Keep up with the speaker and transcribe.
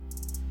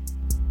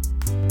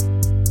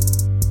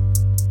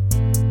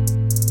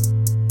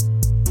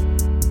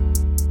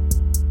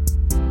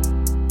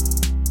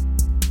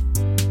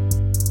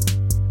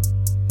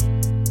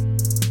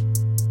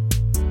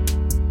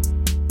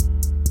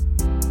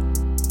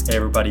Hey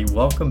everybody,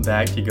 welcome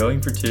back to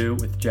Going for Two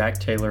with Jack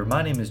Taylor.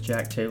 My name is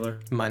Jack Taylor.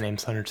 My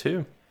name's Hunter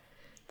too.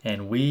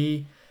 And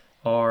we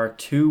are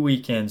 2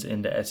 weekends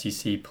into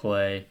SEC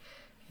play,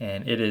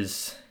 and it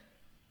is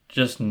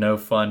just no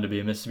fun to be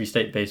a Mississippi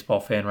State baseball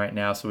fan right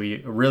now. So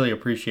we really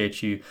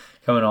appreciate you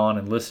coming on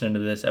and listening to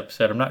this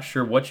episode. I'm not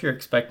sure what you're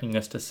expecting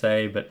us to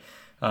say, but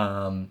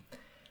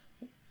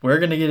we're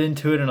going to get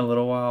into it in a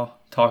little while,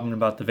 talking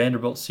about the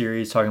Vanderbilt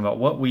series, talking about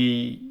what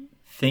we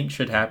think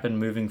should happen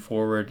moving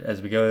forward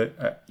as we go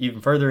even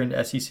further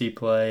into SEC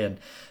play, and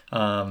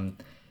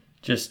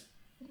just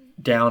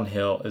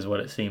downhill is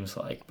what it seems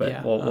like. But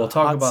yeah, we'll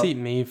talk hot about seat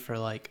me for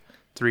like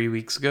 3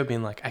 weeks ago,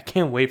 being like, I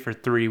can't wait for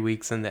 3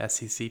 weeks in the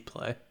SEC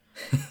play.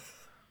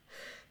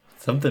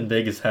 something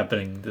big is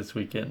happening this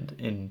weekend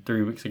in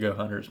 3 weeks ago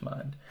Hunter's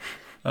mind.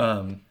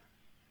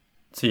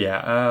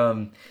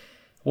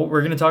 Well,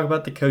 we're going to talk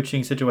about the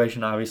coaching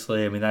situation,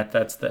 obviously. I mean,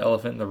 that's the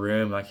elephant in the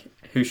room. Like,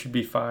 who should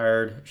be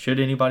fired? Should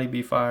anybody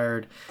be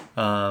fired?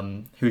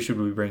 Who should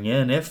we bring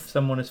in if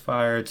someone is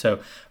fired?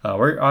 So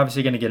we're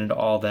obviously going to get into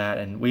all that.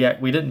 And we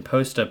didn't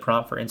post a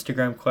prompt for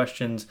Instagram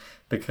questions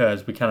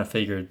because we kind of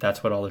figured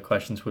that's what all the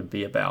questions would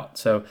be about.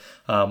 So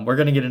we're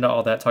going to get into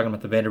all that, talking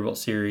about the Vanderbilt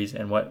series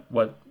and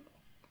what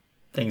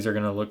things are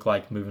going to look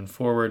like moving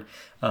forward.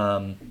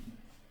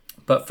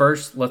 But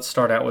first, let's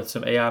start out with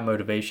some AI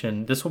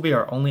motivation. This will be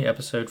our only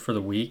episode for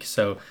the week,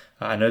 so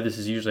I know this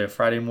is usually a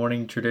Friday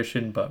morning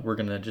tradition, but we're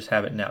going to just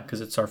have it now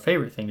because it's our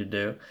favorite thing to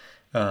do,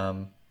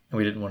 and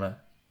we didn't want to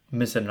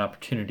miss an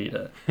opportunity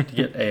to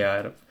get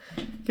AI to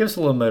give us a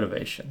little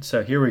motivation.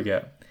 So here we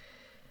go.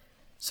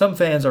 Some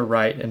fans are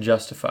right and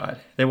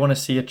justified. They want to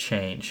see a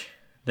change.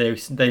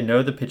 They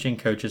know the pitching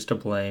coach is to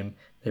blame.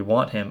 They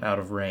want him out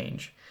of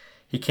range.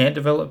 He can't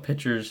develop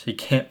pitchers. He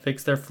can't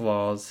fix their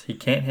flaws. He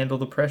can't handle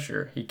the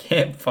pressure. He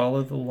can't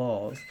follow the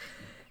laws.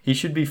 He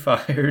should be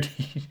fired.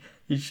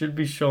 He should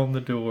be shown the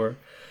door.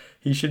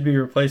 He should be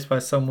replaced by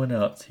someone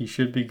else. He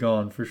should be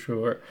gone for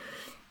sure.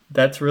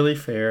 That's really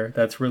fair.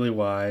 That's really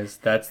wise.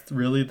 That's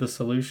really the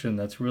solution.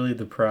 That's really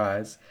the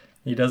prize.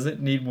 He doesn't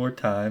need more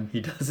time.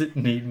 He doesn't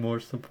need more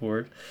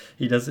support.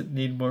 He doesn't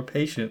need more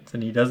patience.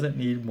 And he doesn't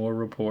need more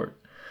report.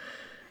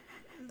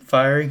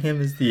 Firing him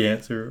is the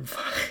answer.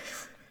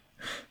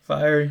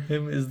 Firing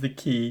him is the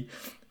key.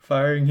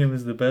 Firing him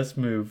is the best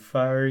move.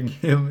 Firing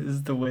him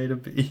is the way to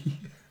be.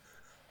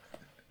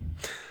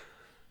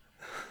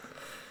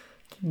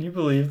 Can you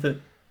believe that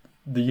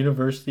the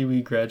university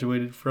we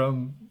graduated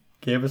from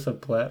gave us a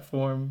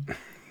platform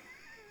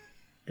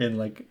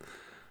and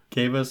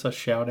gave us a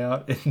shout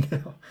out, and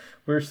now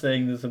we're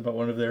saying this about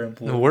one of their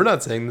employees? No, we're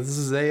not saying this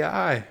is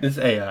AI. This is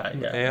AI.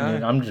 Yeah, AI? I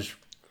mean, I'm just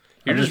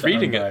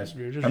reading it.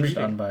 I'm just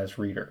an unbiased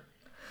reader.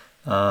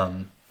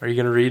 Are you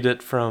going to read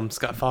it from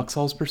Scott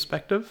Foxhall's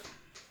perspective?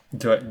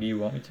 Do you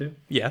want me to?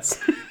 Yes.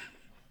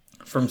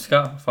 From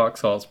Scott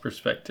Foxhall's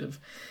perspective,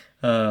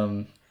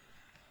 I'm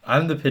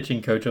the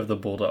pitching coach of the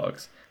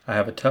Bulldogs. I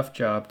have a tough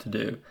job to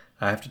do.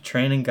 I have to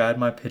train and guide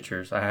my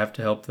pitchers. I have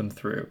to help them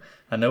through.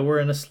 I know we're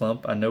in a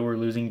slump. I know we're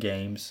losing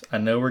games. I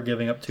know we're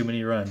giving up too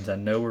many runs. I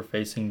know we're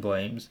facing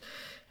blames.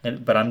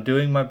 But I'm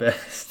doing my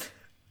best.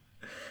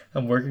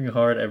 I'm working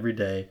hard every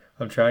day.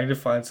 I'm trying to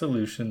find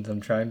solutions.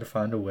 I'm trying to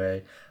find a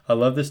way. I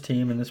love this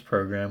team and this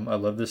program. I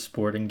love this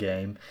sport and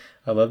game.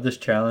 I love this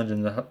challenge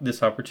and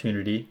this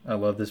opportunity. I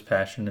love this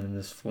passion and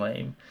this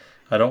flame.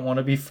 I don't want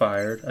to be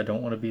fired. I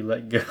don't want to be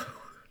let go.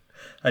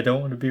 I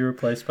don't want to be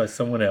replaced by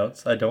someone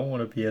else. I don't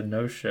want to be a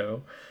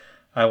no-show.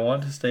 I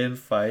want to stay and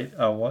fight.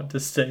 I want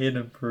to stay and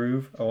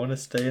improve. I want to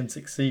stay and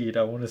succeed.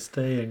 I want to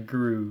stay and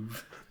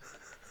groove.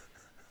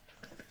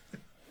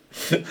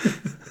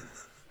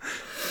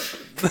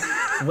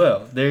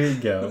 Well, there you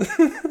go.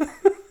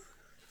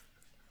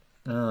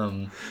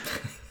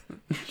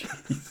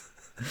 Jeez.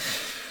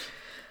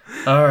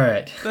 All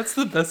right. That's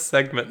the best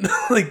segment.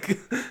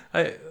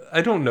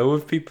 I don't know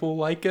if people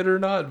like it or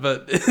not,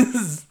 but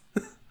it's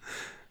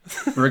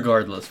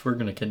regardless, we're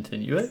going to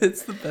continue it.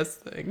 It's the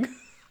best thing.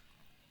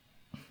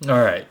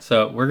 All right.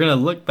 So we're going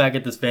to look back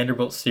at this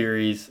Vanderbilt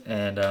series,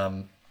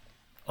 and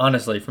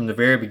honestly, from the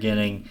very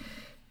beginning,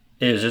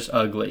 it was just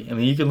ugly. I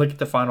mean, you can look at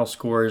the final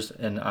scores,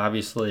 and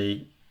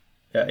obviously,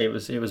 yeah, it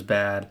was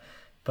bad,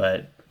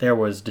 but there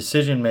was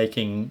decision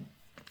making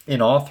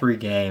in all 3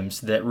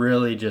 games that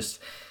really just,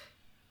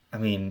 I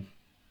mean,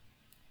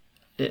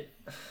 it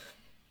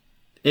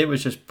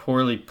was just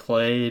poorly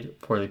played,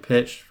 poorly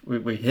pitched.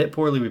 We hit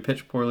poorly, we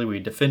pitched poorly, we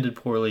defended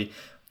poorly,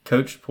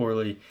 coached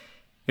poorly.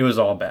 It was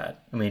all bad.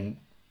 I mean,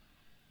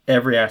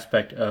 every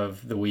aspect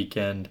of the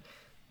weekend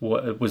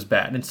was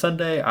bad. And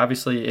Sunday,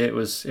 obviously, it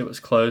was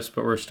close,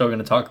 but we're still going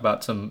to talk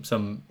about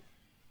some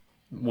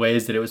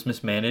ways that it was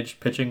mismanaged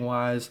pitching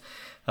wise.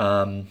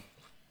 And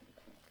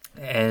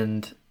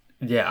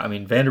yeah, I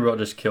mean, Vanderbilt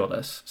just killed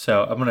us.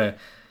 So I'm going to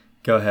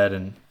go ahead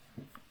and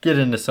get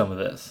into some of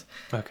this.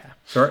 Okay.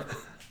 So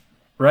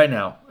right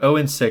now,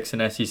 0-6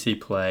 in SEC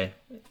play.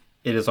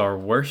 It is our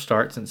worst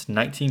start since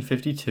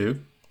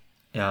 1952.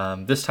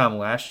 This time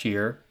last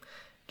year,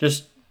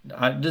 just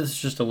this is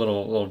just a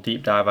little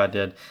deep dive I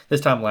did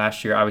this time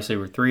last year. Obviously,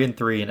 we're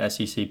 3-3 in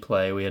SEC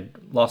play. We had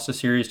lost a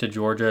series to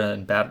Georgia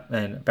and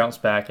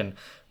bounced back and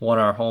won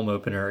our home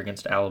opener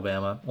against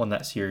Alabama. Won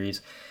that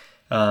series.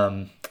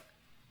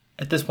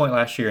 At this point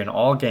last year, in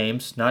all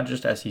games, not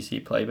just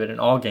SEC play, but in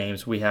all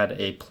games, we had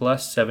a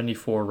plus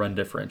 74 run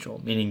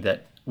differential, meaning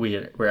that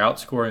we're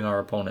outscoring our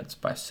opponents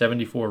by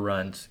 74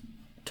 runs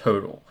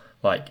total,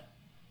 like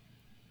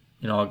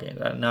in all games.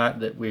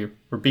 Not that we're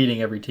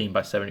beating every team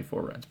by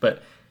 74 runs,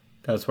 but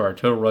that's where our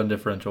total run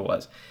differential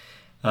was.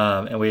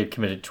 And we had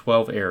committed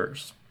 12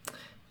 errors.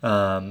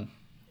 Right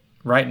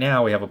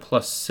now, we have a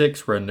plus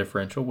 6 run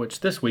differential,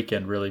 which this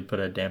weekend really put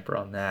a damper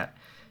on that.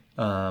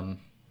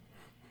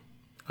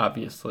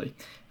 Obviously.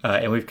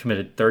 And we've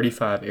committed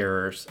 35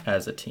 errors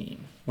as a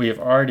team. We have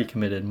already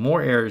committed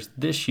more errors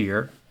this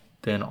year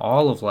than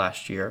all of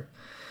last year.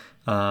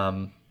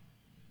 And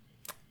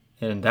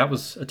that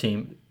was a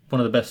team, one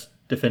of the best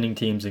defending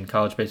teams in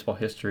college baseball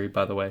history,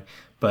 by the way.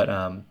 But,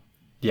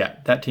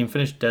 that team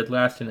finished dead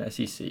last in the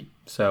SEC.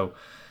 So,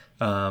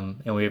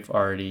 and we've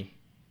already,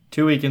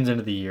 2 weekends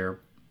into the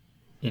year,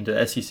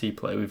 into SEC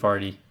play, we've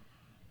already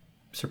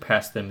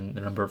surpassed them in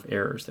the number of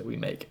errors that we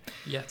make.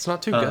 Yeah, it's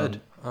not too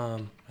good.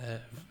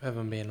 If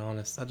I'm being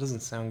honest, that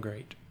doesn't sound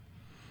great.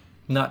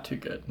 Not too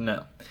good,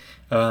 no.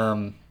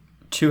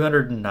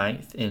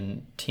 209th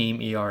in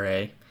team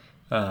ERA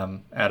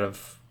out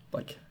of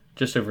like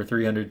just over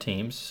 300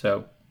 teams,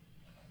 so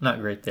not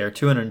great there.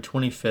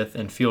 225th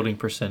in fielding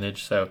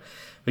percentage, so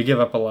we give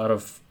up a lot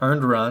of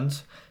earned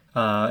runs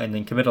and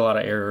then commit a lot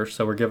of errors,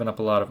 so we're giving up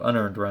a lot of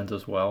unearned runs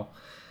as well.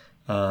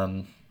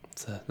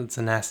 It's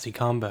a nasty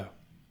combo.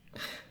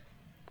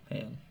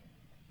 Man,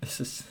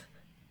 this is...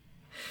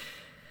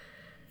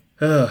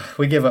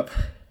 we give up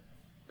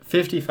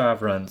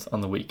 55 runs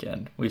on the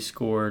weekend. We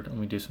scored, let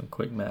me do some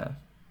quick math.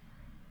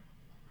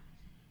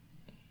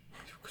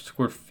 We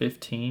scored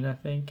 15, I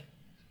think.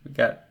 We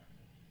got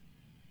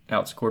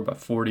outscored by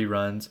 40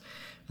 runs.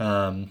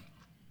 But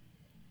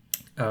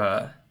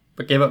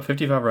gave up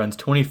 55 runs.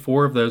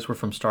 24 of those were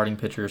from starting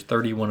pitchers.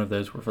 31 of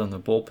those were from the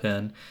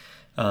bullpen.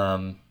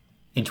 In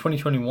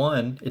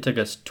 2021, it took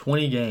us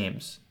 20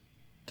 games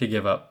to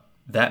give up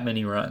that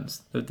many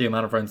runs. The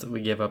amount of runs that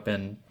we gave up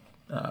in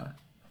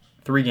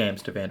 3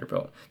 games to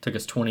Vanderbilt. It took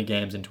us 20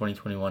 games in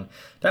 2021.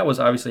 That was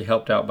obviously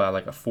helped out by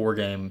like a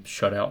 4-game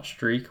shutout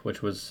streak,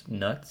 which was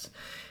nuts.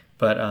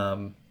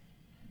 But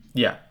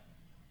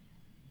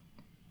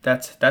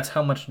that's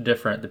how much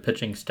different the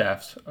pitching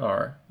staffs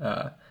are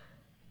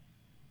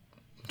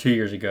 2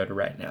 years ago to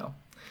right now.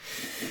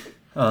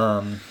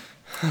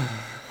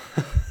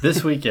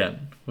 This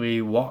weekend,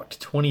 we walked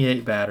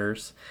 28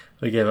 batters.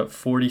 We gave up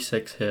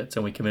 46 hits,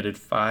 and we committed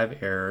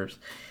 5 errors.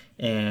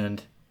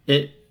 And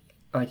it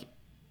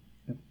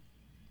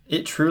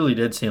truly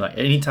did seem like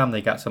anytime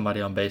they got somebody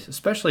on base,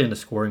 especially in the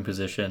scoring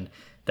position,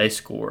 they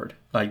scored.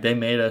 Like they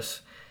made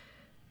us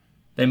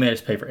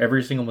pay for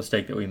every single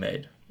mistake that we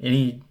made.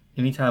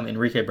 Anytime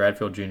Enrique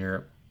Bradfield Jr.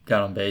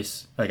 got on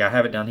base, like I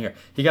have it down here,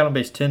 he got on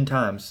base 10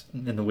 times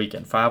in the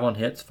weekend, 5 on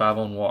hits, 5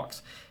 on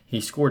walks. He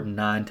scored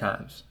 9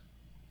 times.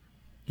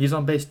 He's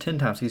on base 10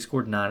 times. He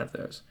scored 9 of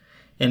those.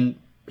 And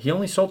he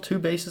only stole 2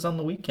 bases on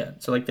the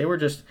weekend. So, like, it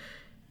was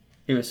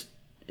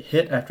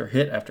hit after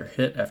hit after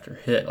hit after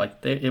hit.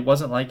 Like, it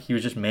wasn't like he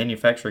was just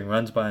manufacturing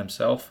runs by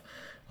himself,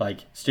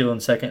 like stealing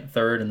second,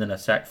 third, and then a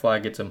sac fly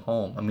gets him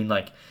home. I mean,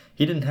 like,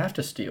 he didn't have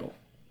to steal.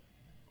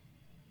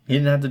 He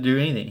didn't have to do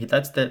anything.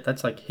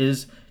 That's like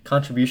his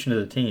contribution to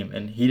the team,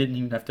 and he didn't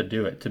even have to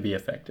do it to be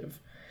effective.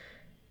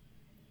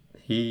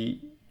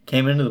 He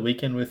came into the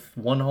weekend with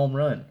 1 home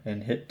run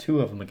and hit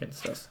 2 of them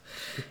against us.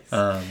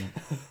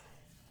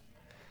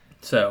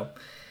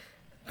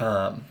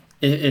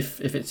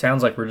 If it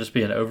sounds like we're just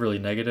being overly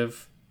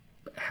negative,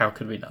 how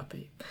could we not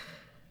be?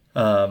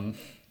 I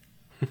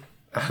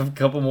have a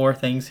couple more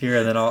things here,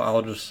 and then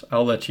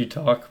I'll let you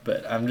talk.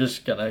 But I'm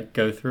just gonna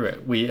go through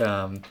it. We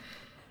of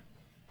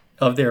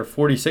their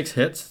 46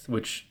 hits,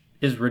 which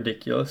is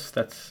ridiculous.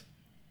 That's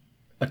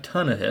a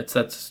ton of hits.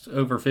 That's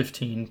over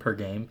 15 per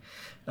game.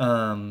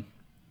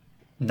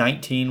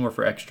 19 were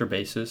for extra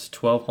bases,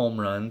 12 home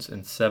runs,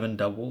 and 7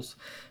 doubles.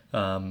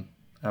 I've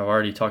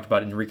already talked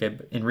about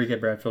Enrique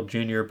Bradfield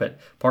Jr., but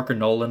Parker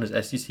Nolan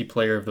is SEC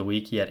Player of the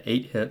Week. He had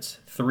 8 hits,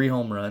 3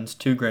 home runs,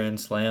 2 grand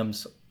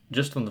slams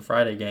just on the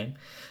Friday game,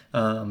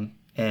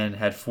 and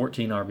had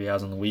 14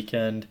 RBIs on the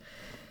weekend.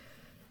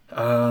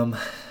 I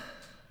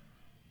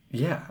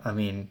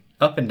mean,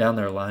 up and down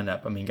their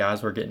lineup. I mean,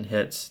 guys were getting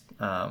hits.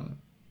 I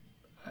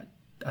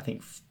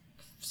think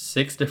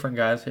 6 different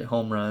guys hit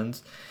home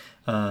runs.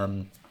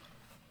 And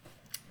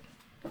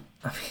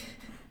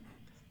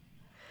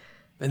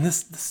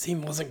this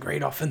team wasn't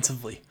great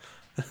offensively.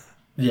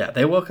 Yeah,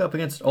 they woke up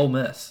against Ole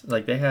Miss.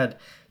 Like, they had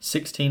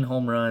 16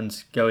 home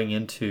runs going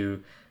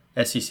into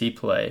SEC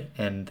play,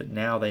 and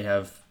now they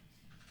have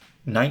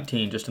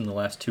 19 just in the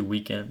last 2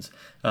 weekends,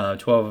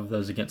 12 of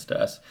those against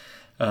us.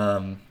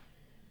 I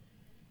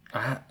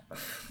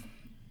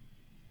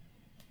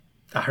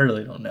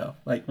really don't know.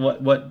 Like,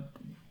 what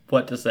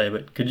what to say,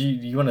 but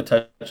you want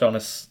to touch on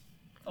us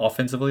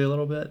offensively a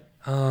little bit?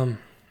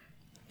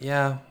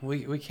 Yeah,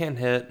 we can't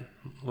hit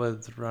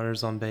with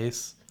runners on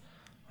base.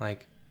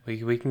 Like,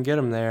 we can get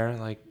them there.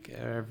 Like,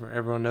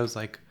 everyone knows,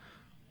 like,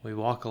 we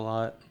walk a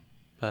lot,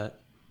 but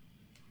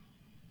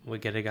we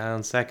get a guy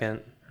on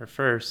second or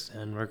first,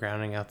 and we're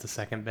grounding out to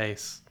second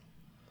base.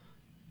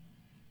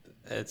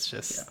 It's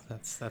just,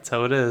 that's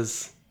how it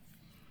is.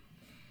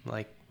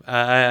 Like,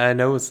 I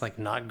know it's, like,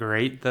 not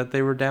great that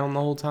they were down the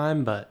whole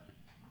time, but,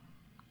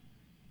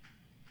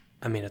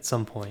 I mean, at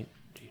some point,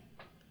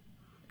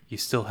 you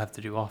still have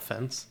to do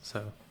offense,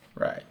 so...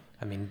 Right.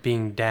 I mean,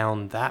 being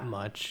down that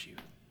much, you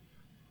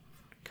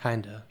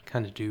kind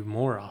of do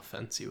more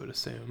offense, you would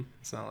assume.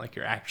 It's not like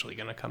you're actually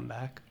going to come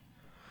back.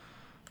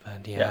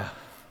 But yeah.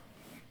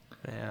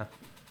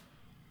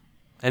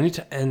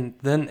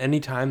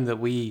 Anytime that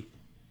we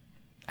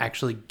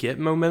actually get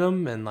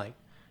momentum and like,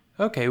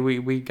 okay,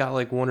 we got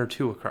like one or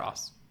two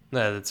across.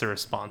 That's a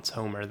response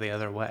homer the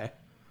other way.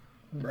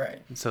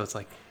 Right. So it's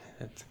like,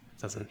 it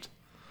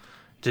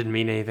didn't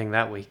mean anything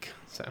that week,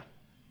 so.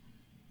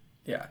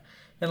 Yeah.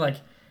 And like,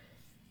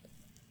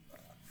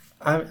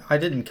 I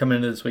didn't come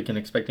into this weekend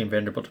expecting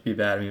Vanderbilt to be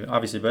bad. I mean,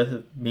 obviously,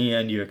 both me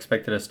and you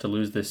expected us to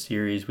lose this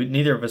series.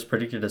 Neither of us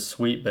predicted a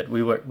sweep, but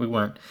we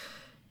weren't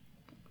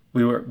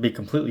be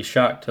completely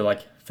shocked to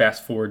like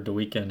fast forward the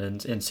weekend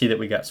and see that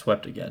we got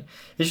swept again.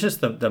 It's just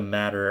the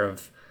matter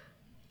of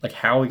like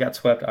how we got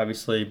swept.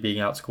 Obviously, being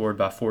outscored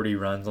by 40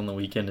 runs on the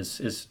weekend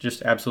is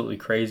just absolutely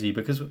crazy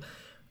because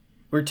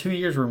we're 2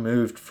 years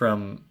removed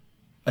from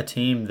a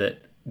team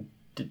that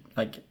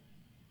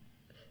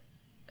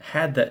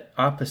had that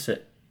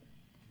opposite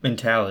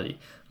mentality.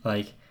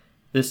 Like,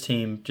 this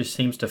team just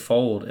seems to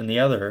fold, and the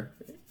other,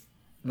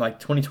 like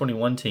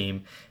 2021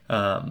 team,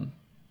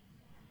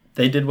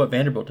 they did what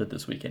Vanderbilt did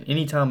this weekend.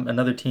 Anytime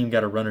another team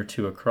got a run or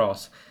two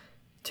across,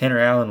 Tanner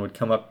Allen would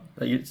come up.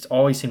 It's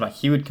always seemed like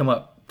he would come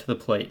up to the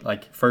plate,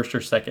 like first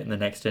or second in the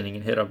next inning,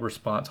 and hit a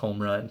response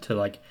home run to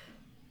like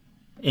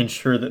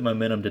ensure that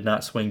momentum did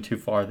not swing too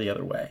far the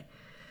other way.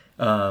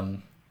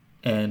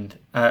 And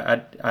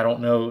I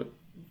don't know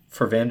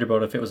for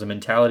Vanderbilt if it was a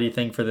mentality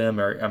thing for them,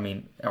 or I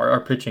mean, our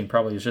pitching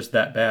probably was just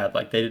that bad.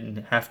 Like, they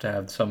didn't have to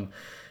have some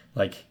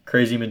like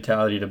crazy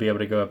mentality to be able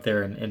to go up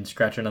there and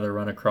scratch another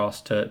run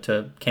across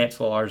to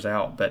cancel ours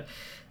out. But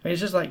I mean,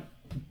 it's just like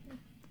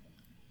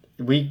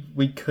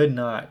we could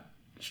not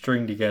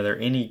string together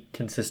any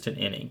consistent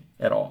inning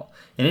at all.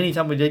 And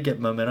anytime we did get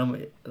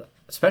momentum,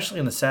 especially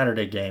in the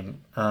Saturday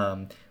game,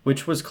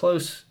 which was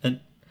close and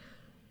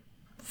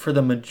for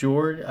the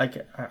majority,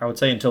 I would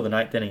say until the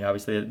ninth inning,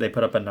 obviously they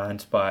put up a 9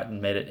 spot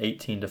and made it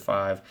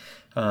 18-5.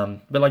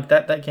 But like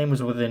that game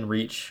was within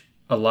reach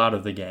a lot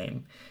of the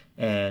game,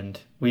 and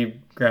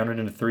we grounded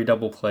into 3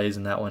 double plays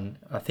in that one.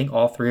 I think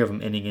all 3 of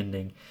them inning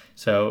ending.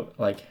 So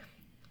like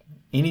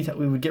anytime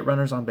we would get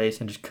runners on base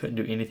and just couldn't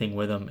do anything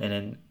with them, and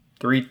then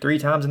three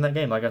times in that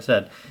game, like I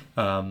said,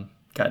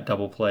 got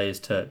double plays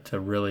to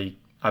really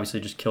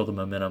obviously just kill the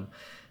momentum.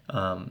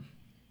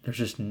 There's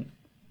just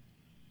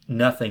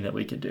nothing that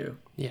we could do.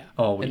 Yeah.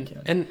 All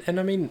weekend. And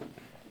I mean,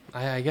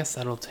 I guess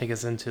that'll take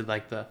us into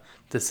like the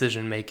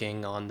decision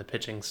making on the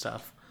pitching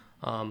stuff.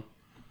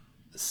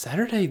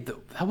 Saturday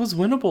that was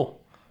winnable.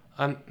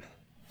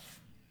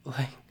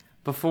 Like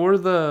before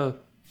the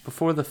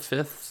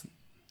 5th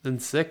and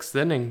 6th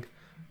inning,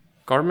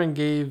 Gartman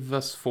gave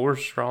us 4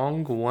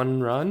 strong,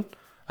 1 run.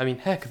 I mean,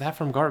 heck, that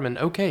from Gartman.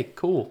 Okay,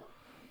 cool.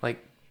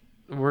 Like,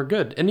 we're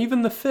good. And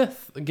even the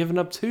 5th, giving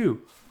up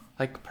 2.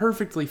 Like,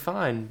 perfectly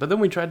fine. But then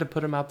we tried to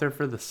put him out there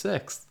for the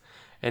 6th,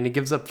 and he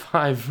gives up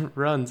 5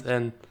 runs.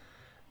 And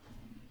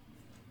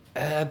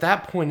at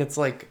that point, it's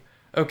like,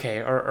 okay,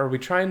 are we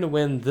trying to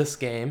win this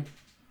game?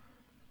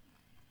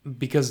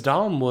 Because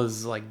Dom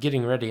was, like,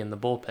 getting ready in the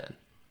bullpen,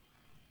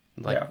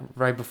 like,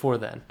 right before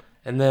then.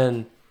 And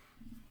then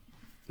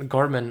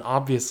Gartman,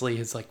 obviously,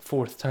 his, like,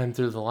 4th time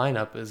through the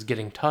lineup is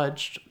getting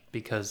touched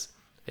because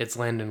it's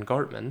Landon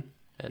Gartman.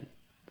 And,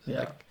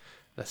 like,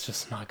 that's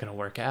just not going to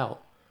work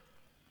out.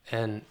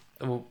 And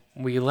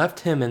we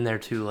left him in there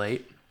too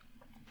late.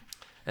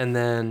 And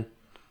then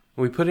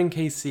we put in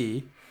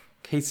KC.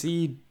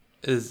 KC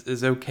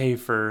is okay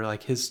for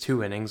like his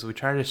 2 innings. We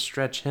try to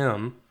stretch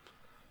him,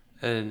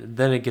 and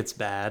then it gets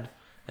bad.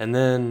 And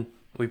then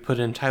we put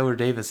in Tyler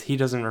Davis. He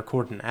doesn't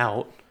record an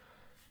out.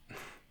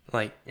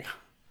 Like,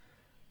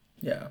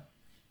 yeah.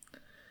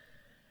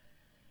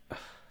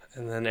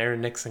 And then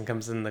Aaron Nixon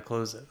comes in to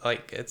close it.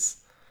 Like, it's...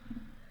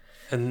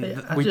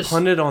 And we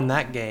punted on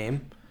that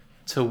game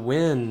to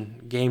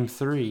win game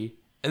 3,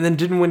 and then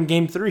didn't win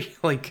game 3.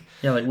 Like,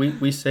 yeah, like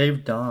we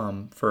saved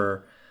Dom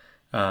for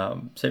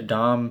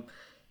Dom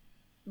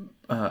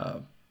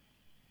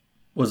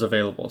was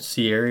available.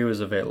 Sierra was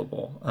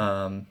available.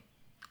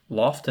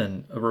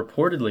 Lofton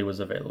reportedly was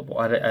available.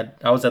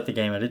 I was at the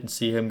game. I didn't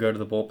see him go to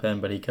the bullpen,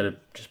 but he could have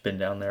just been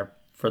down there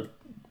for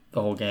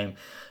the whole game.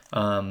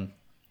 But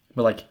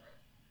like,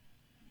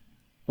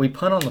 we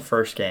punt on the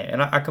first game,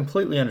 and I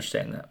completely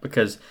understand that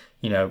because,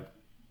 you know,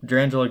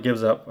 Durangelo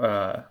gives up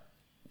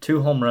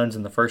 2 home runs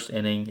in the first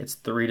inning. It's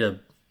 3-0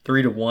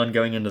 3-1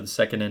 going into the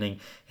second inning,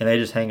 and they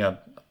just hang a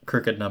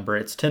crooked number.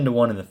 It's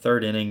 10-1 in the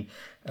third inning.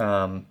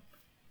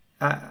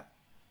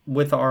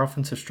 With our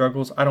offensive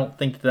struggles, I don't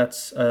think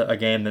that's a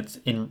game that's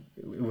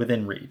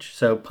within reach.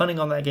 So punting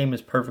on that game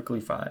is perfectly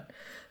fine.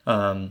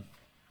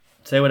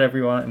 Say whatever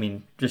you want. I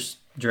mean, just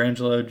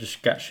Jurrangelo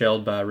just got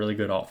shelled by a really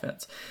good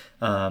offense.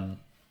 Punting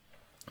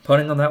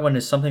on that one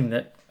is something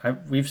that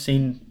we've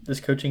seen this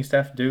coaching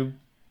staff do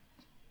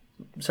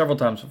several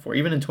times before,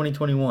 even in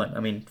 2021. I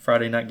mean,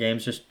 Friday night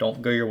games just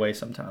don't go your way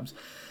sometimes.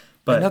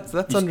 But and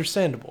that's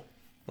understandable.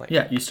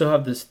 Yeah, you still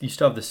have this. You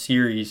still have the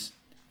series.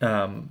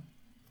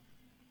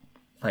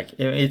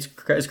 It's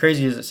as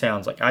crazy as it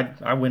sounds. Like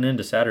I went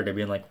into Saturday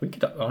being like, we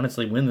could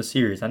honestly win the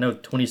series. I know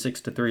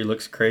 26-3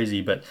 looks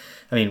crazy, but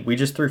I mean, we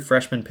just threw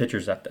freshman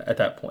pitchers at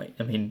that point.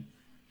 I mean,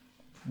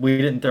 we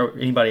didn't throw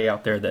anybody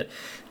out there that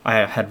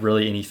I had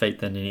really any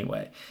faith in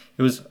anyway.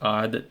 It was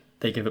odd that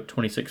they gave up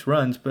 26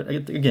 runs, but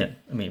again,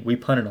 I mean, we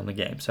punted on the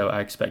game, so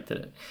I expected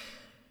it.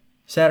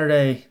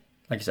 Saturday,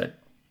 like I said,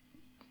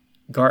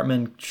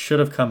 Gartman should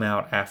have come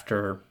out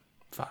after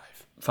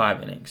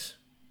five innings.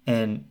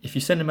 And if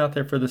you send him out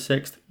there for the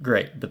sixth,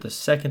 great. But the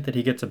second that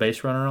he gets a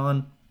base runner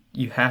on,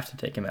 you have to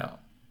take him out.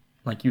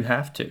 Like, you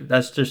have to.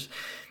 That's just,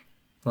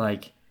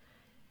 like,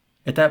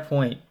 at that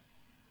point,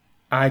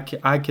 I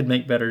could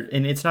make better.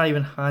 And it's not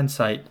even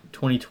hindsight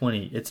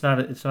 2020. It's not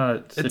a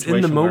situation. It's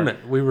in the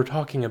moment we were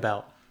talking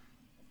about.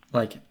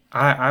 Like,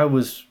 I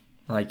was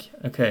like,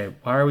 okay,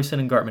 why are we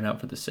sending Gartman out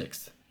for the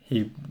sixth?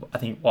 He, I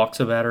think, walks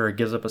a batter or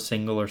gives up a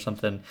single or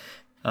something.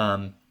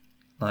 Okay,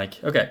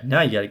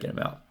 now you got to get him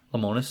out.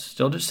 Lamona's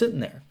still just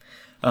sitting there.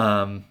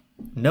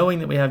 Knowing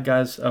that we have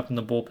guys up in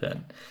the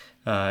bullpen,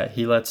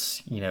 he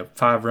lets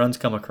 5 runs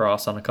come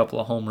across on a couple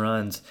of home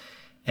runs,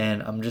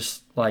 and I'm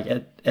just like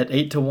at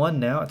 8-1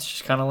 now. It's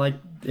just kind of like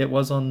it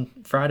was on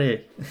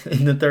Friday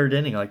in the third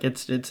inning. Like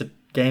it's a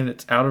game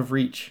that's out of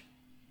reach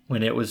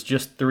when it was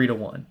just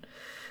 3-1.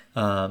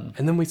 And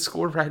then we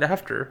scored right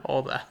after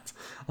all that.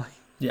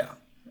 Yeah.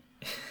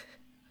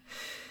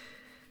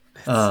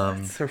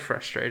 It's so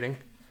frustrating.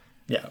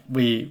 Yeah,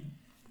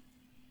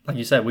 like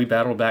you said, we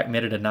battled back,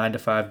 made it a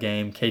 9-5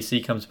 game.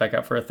 KC comes back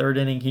out for a third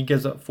inning. He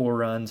gives up 4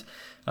 runs.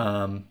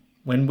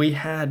 When we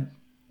had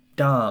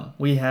Dom,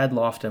 we had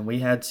Lofton, we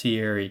had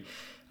Sierra,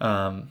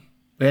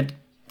 we had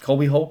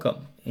Colby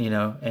Holcomb,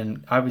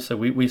 and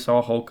obviously we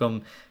saw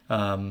Holcomb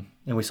and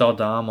we saw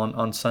Dom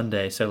on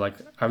Sunday. So, like,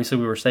 obviously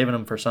we were saving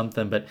them for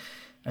something. But,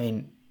 I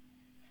mean,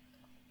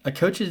 a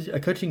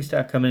coaching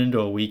staff coming into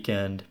a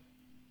weekend,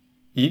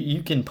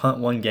 you can punt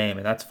one game,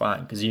 and that's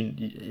fine because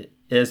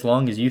as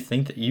long as you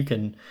think that you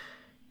can,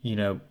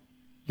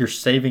 you're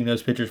saving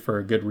those pitchers for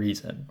a good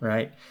reason,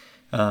 right?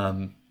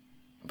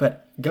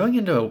 But going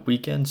into a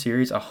weekend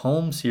series, a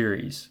home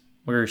series,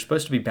 where you're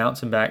supposed to be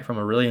bouncing back from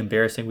a really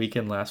embarrassing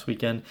weekend last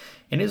weekend,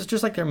 and it's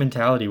just like their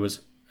mentality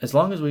was, as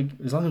long as we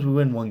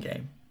win one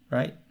game,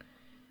 right?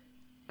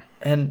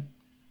 And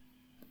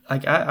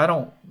like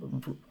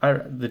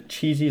the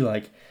cheesy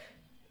like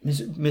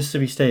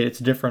Mississippi State, it's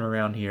different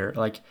around here.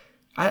 Like,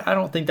 I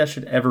don't think that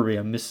should ever be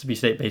a Mississippi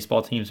State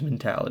baseball team's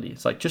mentality.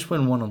 It's like, just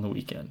win one on the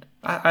weekend.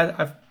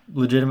 I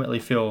legitimately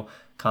feel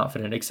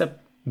confident,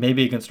 except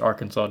maybe against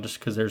Arkansas, just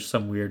because there's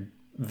some weird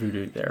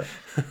voodoo there.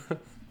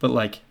 But,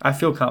 like, I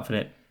feel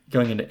confident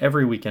going into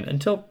every weekend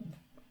until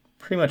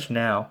pretty much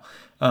now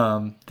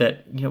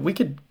that we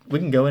can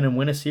go in and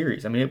win a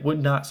series. I mean, it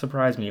would not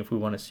surprise me if we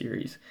won a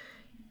series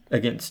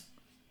against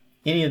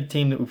any of the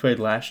team that we played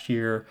last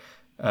year,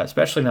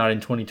 especially not in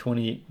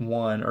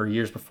 2021 or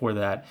years before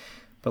that.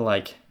 But,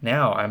 like,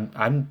 now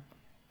I'm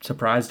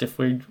surprised if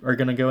we are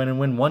going to go in and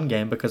win one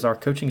game, because our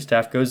coaching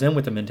staff goes in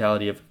with the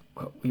mentality of,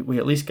 we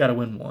at least got to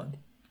win one.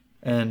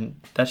 And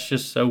that's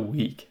just so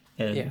weak.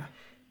 And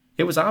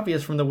it was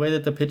obvious from the way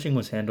that the pitching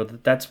was handled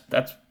that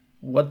that's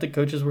what the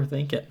coaches were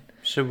thinking.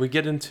 Should we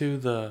get into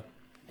the,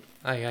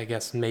 I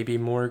guess, maybe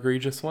more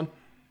egregious one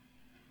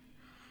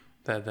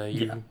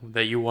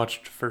that you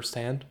watched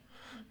firsthand?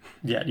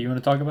 Yeah, do you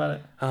want to talk about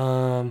it?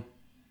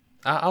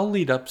 I'll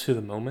lead up to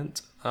the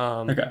moment.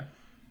 Okay.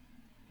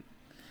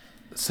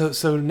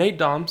 So Nate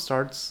Dom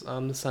starts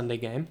the Sunday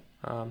game.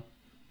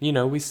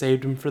 We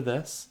saved him for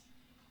this.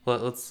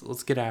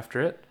 Let's get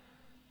after it.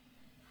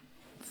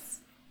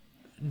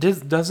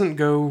 Doesn't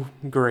go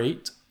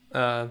great,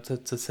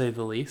 to say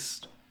the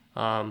least.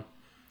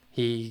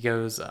 He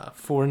goes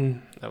 5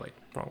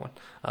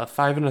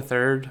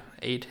 1/3,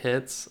 8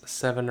 hits,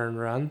 7 earned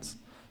runs.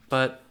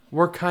 But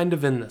we're kind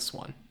of in this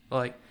one.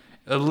 Like,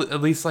 at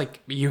least, like,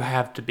 you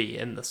have to be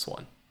in this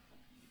one.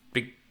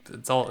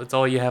 It's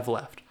all you have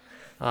left.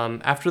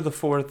 After the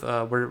fourth,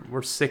 we're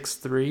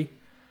 6-3,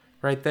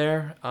 right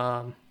there.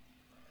 And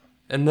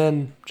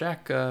then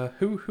Jack,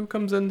 who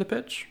comes in to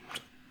pitch?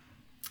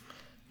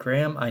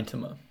 Graham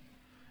Eintema.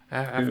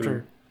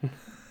 After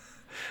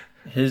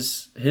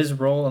his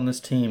role on this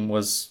team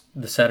was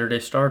the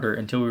Saturday starter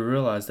until we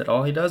realized that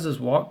all he does is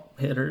walk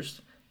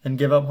hitters and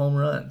give up home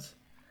runs.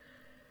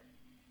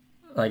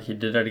 Like, he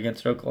did that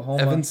against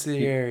Oklahoma. Evan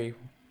Sierra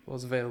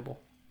was available.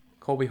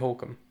 Colby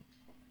Holcomb.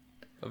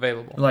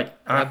 available. Like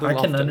I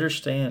Bradley can Lofton,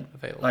 understand.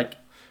 available. Like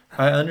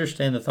I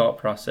understand the thought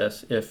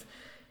process if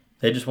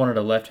they just wanted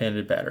a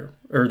left-handed batter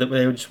or that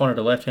they just wanted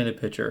a left-handed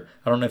pitcher.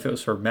 I don't know if it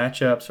was for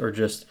matchups or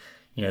just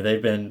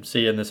they've been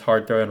seeing this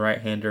hard-throwing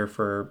right-hander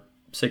for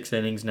 6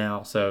 innings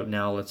now, so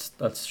now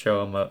let's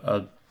show them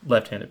a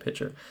left-handed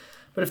pitcher.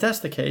 But if that's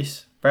the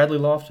case, Bradley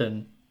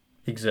Lofton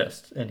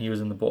exists and he was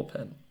in the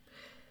bullpen.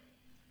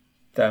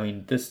 I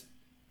mean,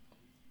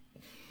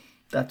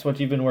 that's what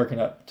you've been working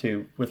up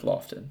to with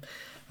Lofton.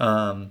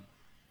 I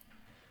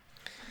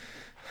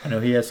know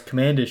he has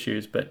command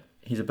issues, but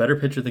he's a better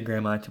pitcher than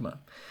Graham Itema.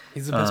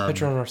 He's the best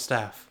pitcher on our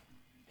staff.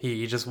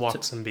 He just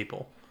walks some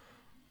people.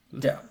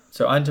 Yeah.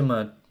 So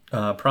Itema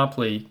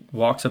promptly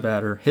walks a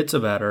batter, hits a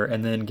batter,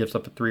 and then gives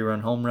up a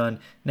 3-run home run.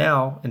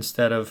 Now,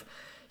 instead of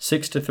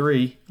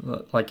 6-3,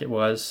 like it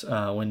was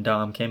when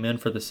Dom came in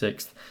for the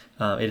 6th,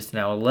 it's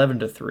now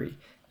 11-3.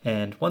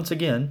 And once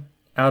again,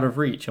 out of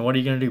reach. And what are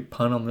you going to do?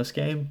 Punt on this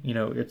game?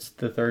 It's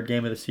the 3rd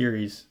game of the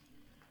series,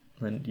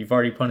 and you've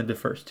already punted the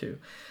first 2.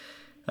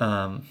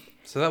 So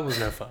that was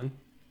no fun.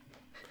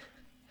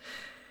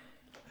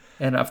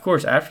 And of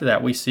course, after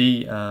that, we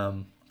see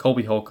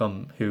Colby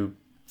Holcomb, who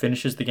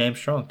finishes the game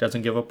strong,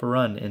 doesn't give up a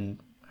run in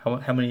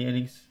how many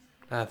innings?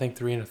 I think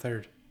 3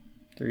 1/3.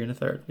 3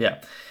 1/3,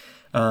 yeah.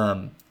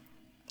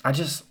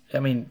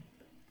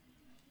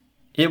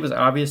 It was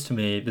obvious to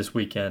me this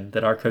weekend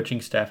that our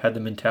coaching staff had the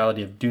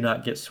mentality of do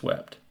not get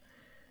swept.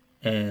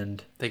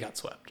 And they got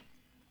swept.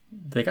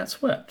 They got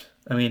swept.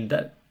 I mean,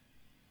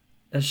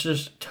 that's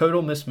just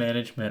total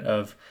mismanagement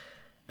of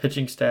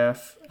pitching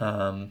staff.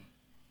 And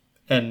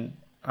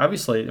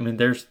obviously, I mean,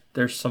 there's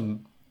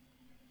some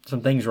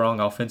things wrong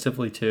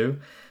offensively too.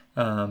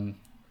 Not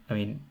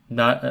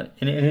an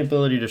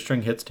inability to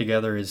string hits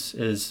together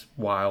is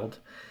wild.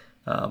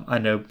 I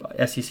know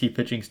SEC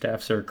pitching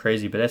staffs are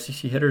crazy, but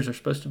SEC hitters are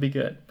supposed to be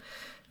good.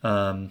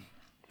 And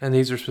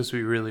these are supposed to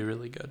be really,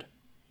 really good.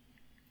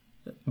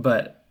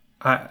 But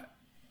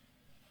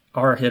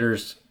our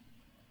hitters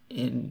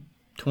in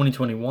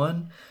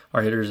 2021,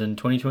 our hitters in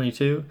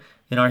 2022,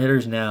 and our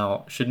hitters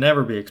now should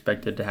never be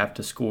expected to have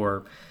to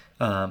score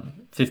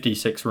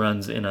 56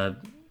 runs in a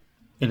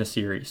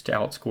series to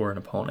outscore an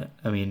opponent.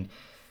 I mean,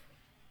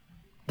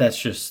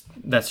 that's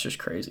just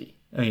crazy.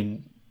 I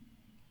mean,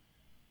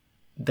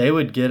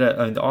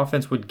 the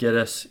offense would get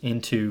us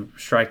into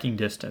striking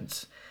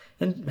distance,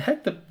 and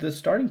heck, the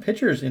starting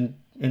pitchers in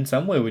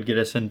some way would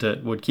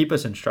keep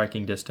us in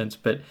striking distance.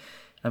 But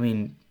I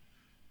mean,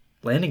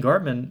 Landon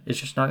Gartman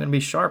is just not going to be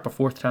sharp a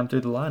 4th time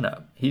through the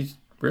lineup. He's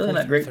really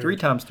not great 3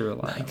 times through a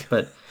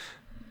lineup,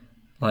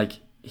 but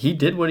he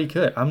did what he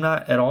could. I'm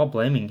not at all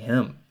blaming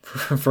him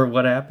for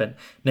what happened.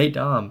 Nate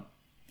Dom,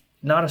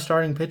 not a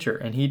starting pitcher,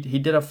 and he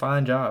did a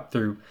fine job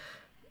through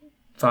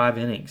 5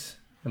 innings.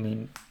 I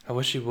mean, I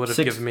wish he would have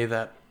given me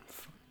that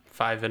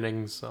 5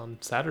 innings on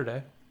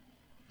Saturday.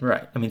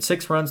 Right. I mean,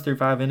 6 runs through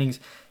 5 innings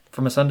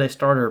from a Sunday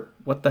starter.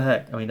 What the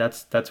heck? I mean,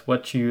 that's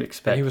what you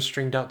expect. And he was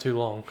stringed out too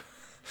long.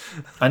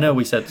 I know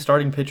we said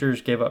starting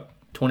pitchers gave up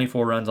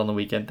 24 runs on the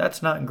weekend.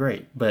 That's not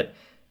great, but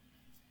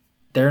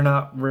they're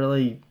not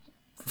really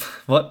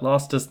what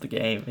lost us the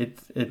game. It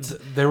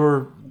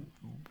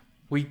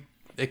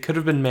could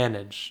have been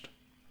managed.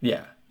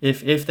 Yeah.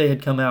 If they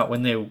had come out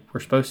when they were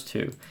supposed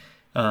to,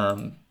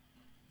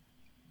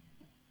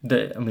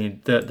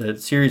 the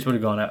series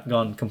would have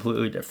gone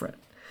completely different.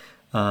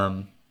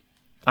 I'm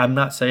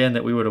not saying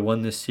that we would have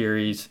won this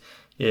series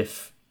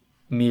if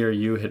me or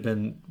you had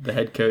been the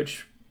head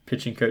coach,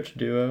 pitching coach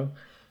duo.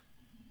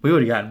 We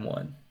would have gotten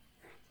one.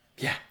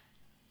 Yeah.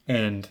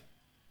 And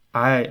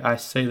I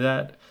say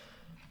that.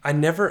 I'm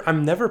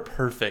never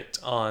perfect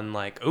on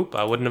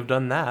I wouldn't have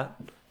done that,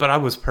 but I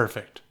was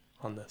perfect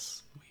on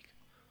this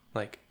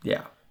week.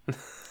 Yeah.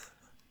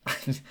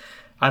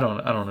 I don't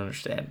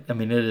understand. I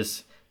mean,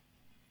 it's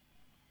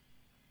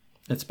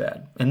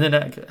bad. And then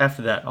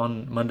after that,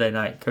 on Monday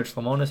night, Coach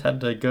Lemonis had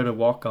to go to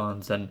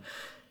walk-ons and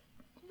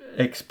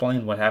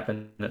explain what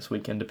happened this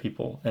weekend to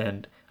people.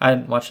 And I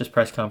didn't watch this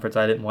press conference.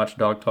 I didn't watch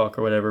Dog Talk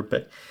or whatever.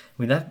 But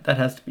I mean, that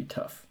has to be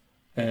tough.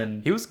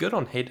 And he was good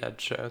on Hey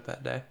Dad's show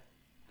that day.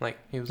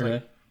 He was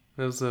really?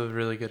 It was a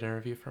really good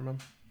interview from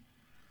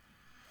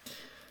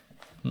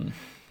him.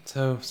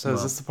 So is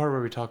this the part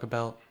where we talk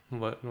about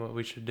what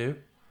we should do?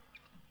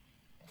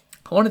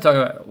 I want to talk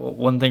about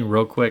one thing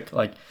real quick.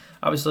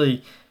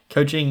 Obviously,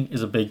 coaching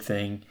is a big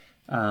thing.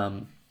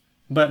 But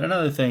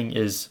another thing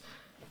is,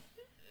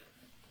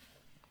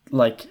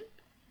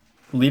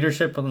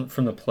 leadership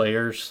from the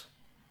players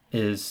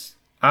is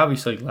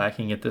obviously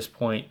lacking at this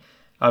point.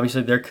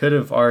 Obviously, there could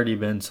have already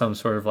been some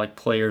sort of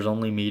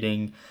players-only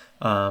meeting.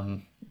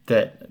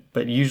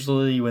 But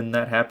usually when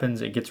that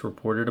happens, it gets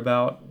reported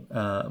about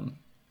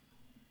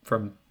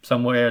from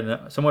somewhere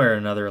or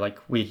another.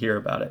 We hear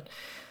about it.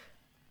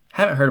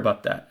 Haven't heard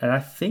about that, and I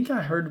think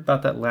I heard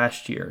about that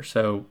last year.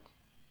 So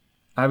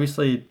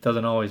obviously it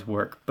doesn't always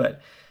work.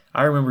 But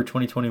I remember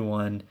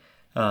 2021.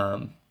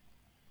 There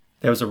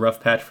was a rough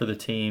patch for the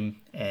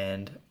team,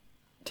 and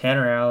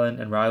Tanner Allen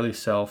and Riley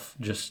Self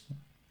just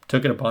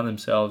took it upon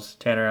themselves.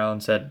 Tanner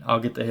Allen said, I'll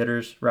get the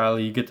hitters,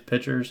 Riley, you get the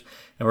pitchers,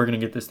 and we're going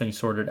to get this thing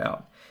sorted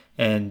out.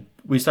 And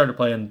we started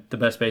playing the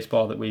best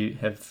baseball that we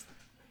had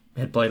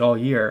played all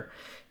year.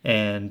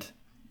 And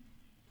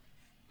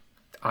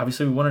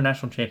obviously we won a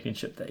national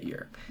championship that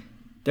year.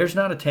 There's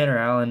not a Tanner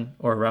Allen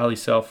or a Riley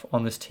Self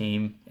on this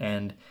team,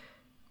 and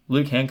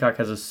Luke Hancock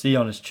has a C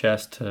on his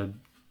chest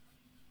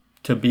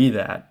to be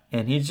that,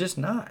 and he's just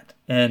not.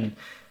 And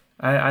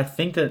I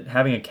think that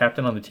having a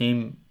captain on the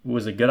team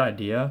was a good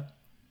idea,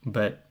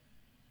 but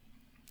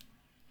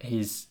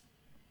he's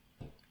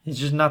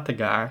just not the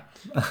guy.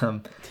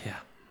 Yeah.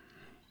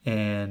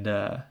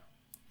 And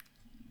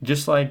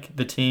just like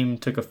the team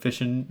took a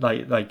fishing,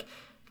 like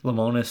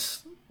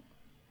Lemonis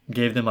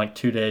gave them like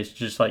 2 days to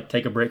just like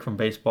take a break from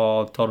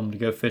baseball, told them to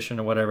go fishing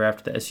or whatever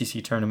after the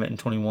SEC tournament in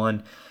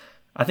 21.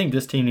 I think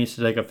this team needs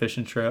to take a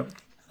fishing trip.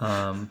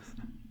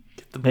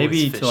 Get the boys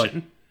maybe fishing. To like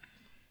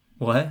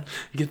what?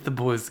 Get the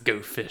boys to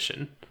go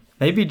fishing.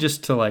 Maybe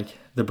just to like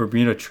the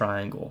Bermuda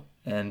Triangle,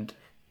 and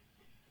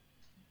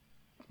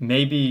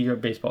maybe your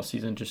baseball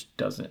season just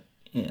doesn't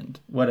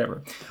end.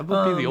 Whatever. That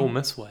would be the Ole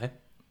Miss way.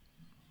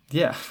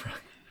 Yeah,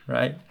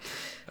 right.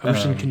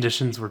 Ocean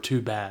conditions were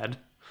too bad.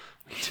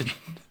 We didn't.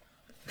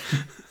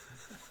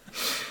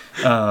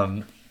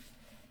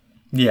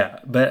 Yeah,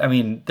 but I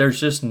mean, there's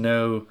just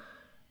no.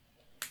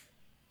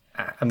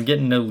 I'm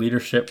getting no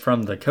leadership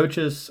from the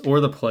coaches or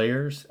the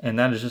players, and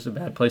that is just a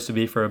bad place to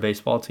be for a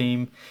baseball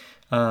team.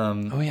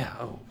 Oh yeah.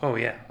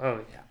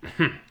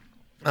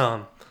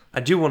 I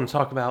do want to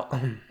talk about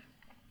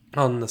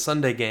on the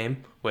Sunday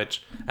game,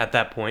 which at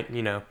that point,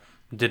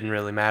 didn't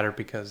really matter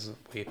because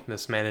we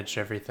mismanaged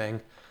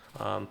everything.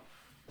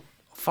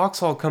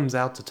 Foxhall comes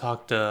out to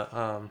talk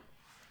to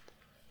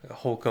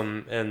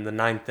Holcomb in the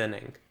 9th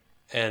inning,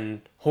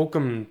 and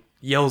Holcomb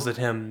yells at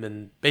him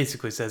and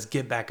basically says,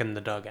 "Get back in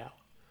the dugout."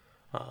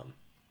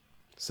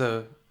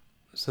 So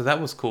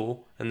that was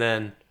cool. And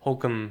then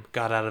Holcomb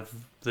got out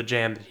of the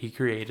jam that he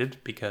created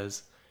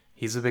because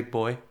he's a big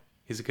boy.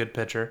 He's a good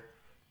pitcher.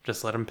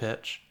 Just let him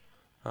pitch.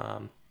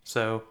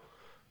 So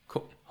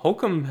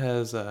Holcomb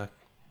has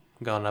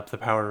gone up the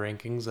power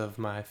rankings of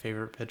my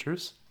favorite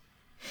pitchers.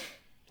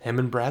 Him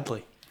and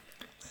Bradley.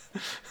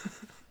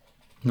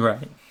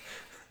 Right.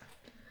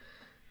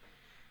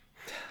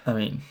 I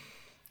mean,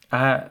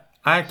 I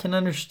can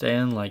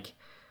understand, like,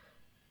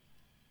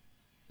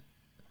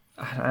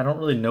 I don't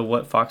really know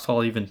what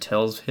Foxhall even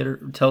tells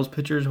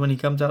pitchers when he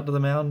comes out to the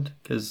mound,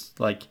 because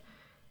like,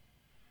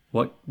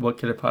 what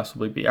could it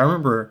possibly be? I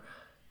remember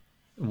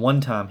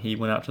one time he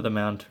went out to the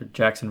mound for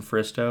Jackson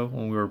Fristow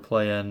when we were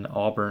playing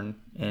Auburn,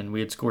 and we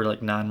had scored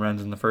like 9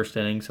 runs in the first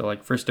inning. So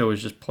like Fristow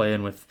was just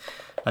playing with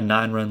a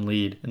 9-run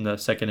lead in the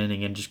second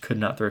inning and just could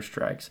not throw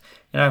strikes.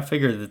 And I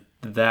figured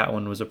that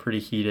one was a pretty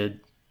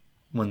heated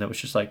one that was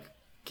just like,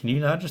 can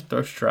you not just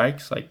throw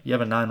strikes? Like, you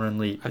have a 9-run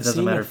lead. It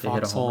doesn't matter if they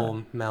hit a home run. I've seen a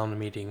Foxhall mound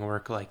meeting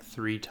work like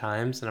 3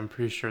 times, and I'm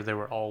pretty sure they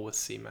were all with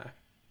CMAC.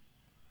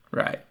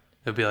 Right.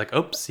 It'd be like,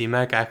 oh,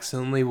 CMAC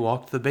accidentally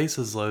walked the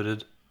bases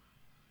loaded.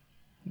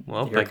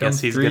 Well, Here I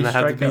guess he's going to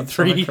have to be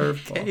 3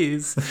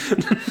 Ks.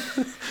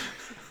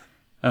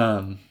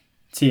 So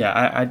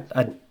yeah,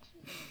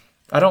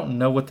 I don't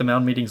know what the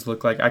mound meetings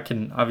look like. I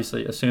can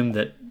obviously assume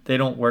that they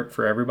don't work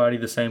for everybody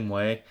the same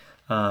way.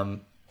 And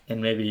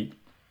maybe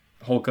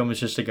Holcomb is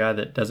just a guy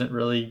that doesn't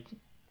really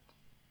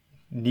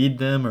need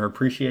them or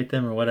appreciate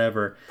them or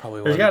whatever.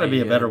 There's got to be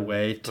a better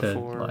way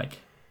to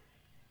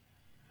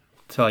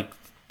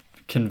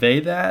convey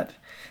that,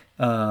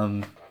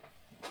 because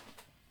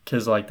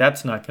like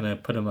that's not going to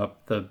put him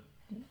up the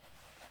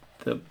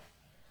they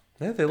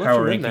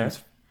power rankings there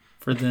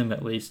for them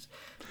at least.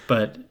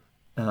 But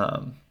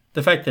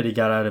the fact that he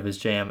got out of his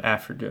jam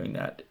after doing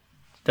that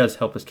does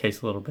help his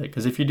case a little bit,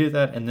 because if you do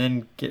that and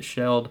then get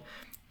shelled,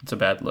 it's a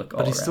bad look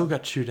all around. But he still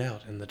got chewed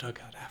out in the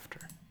dugout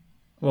after.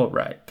 Well,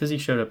 right, because he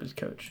showed up as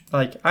coach.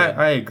 Like, yeah.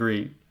 I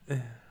agree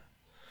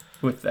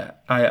with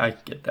that. I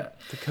get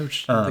that. The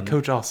coach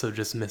also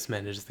just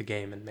mismanaged the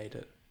game and made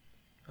it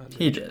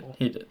unreachable.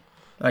 He did.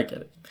 I get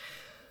it.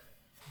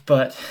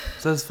 But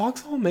so does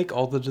Foxhall make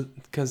all the...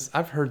 Because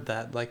I've heard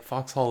that, like,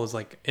 Foxhall is,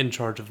 like, in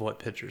charge of what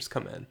pitchers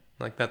come in.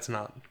 Like, that's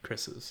not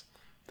Chris's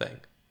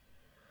thing.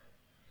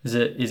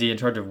 Is he in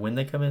charge of when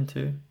they come in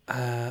too?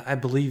 I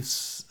believe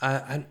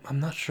I'm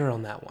not sure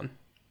on that one.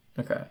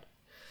 Okay,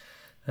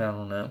 I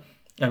don't know.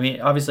 I mean,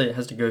 obviously it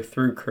has to go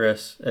through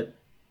Chris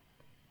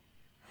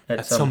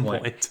at some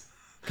point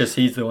because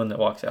he's the one that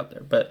walks out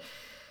there. But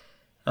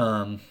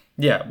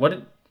yeah,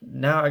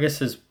 now I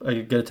guess is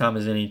a good time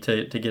as any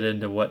to get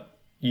into what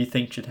you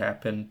think should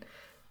happen.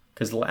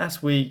 Because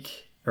last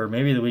week or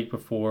maybe the week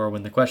before,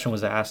 when the question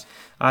was asked,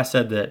 I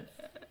said that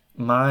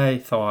my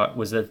thought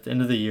was that at the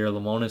end of the year,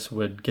 Lemonis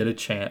would get a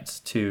chance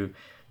to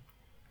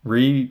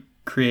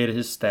recreate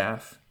his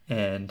staff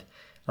and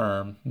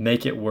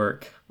make it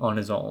work on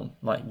his own.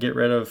 Like, get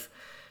rid of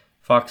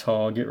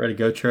Foxhall, get rid of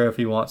Gotero if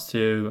he wants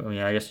to. I mean,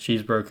 I guess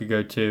Cheesebro could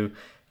go too.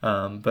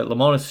 But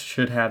Lemonis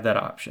should have that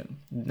option.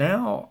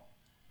 Now,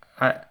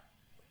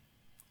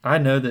 I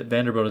know that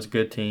Vanderbilt is a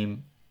good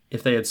team.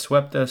 If they had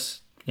swept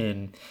us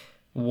in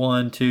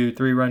 1, 2,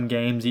 3 run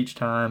games each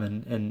time,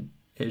 and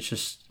it's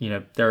just,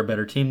 they're a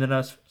better team than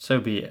us, so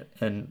be it.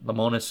 And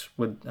Lemonis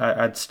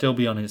I'd still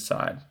be on his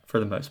side for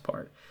the most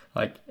part.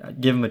 Like,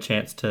 I'd give him a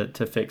chance to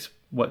fix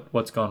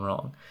what's gone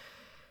wrong.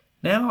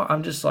 Now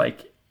I'm just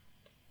like,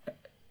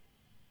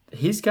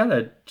 he's got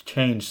to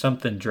change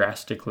something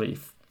drastically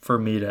for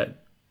me to,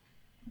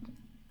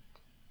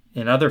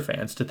 and other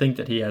fans, to think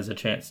that he has a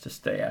chance to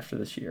stay after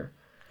this year.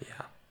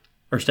 Yeah.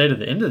 Or stay to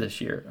the end of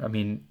this year. I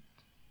mean,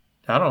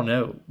 I don't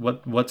know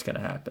what's going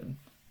to happen.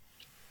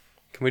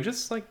 Can we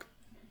just,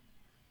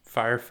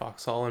 fire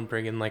Foxhall and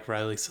bring in,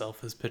 Riley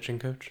Self as pitching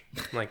coach?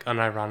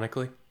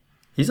 Unironically?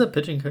 He's a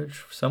pitching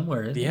coach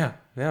somewhere, isn't he? Yeah,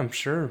 I'm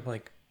sure,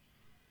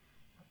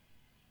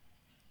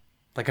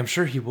 I'm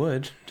sure he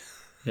would.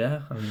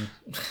 Yeah, I mean...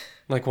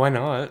 why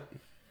not?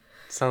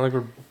 It's not like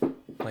we're,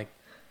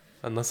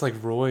 unless,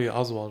 Roy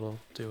Oswald will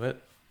do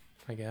it,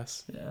 I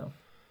guess. Yeah.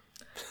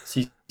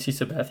 See,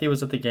 Sabathia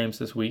was at the games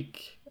this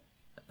week.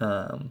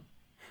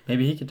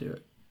 Maybe he could do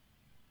it.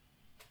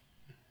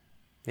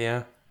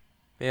 Yeah,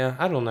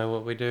 I don't know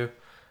what we do.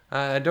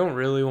 I don't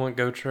really want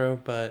Gotro,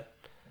 but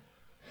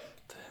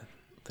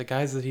the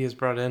guys that he has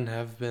brought in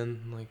have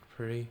been,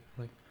 pretty,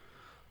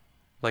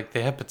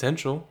 they have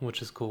potential,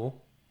 which is cool,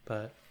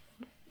 but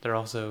they're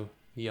also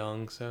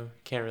young, so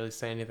can't really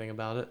say anything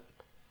about it.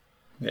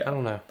 Yeah. I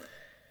don't know.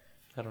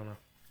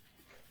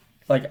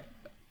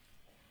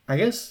 I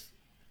guess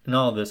in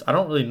all of this, I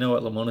don't really know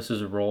what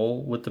Lemonis'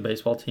 role with the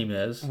baseball team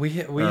is. We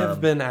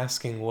have been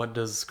asking, what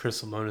does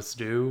Chris Lemonis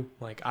do,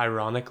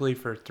 ironically,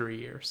 for 3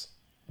 years.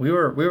 We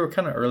were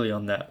kind of early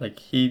on that.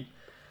 He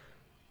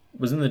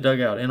was in the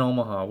dugout in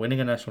Omaha, winning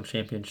a national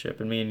championship,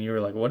 and me and you were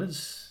like, what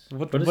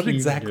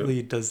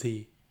exactly does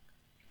he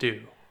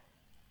do?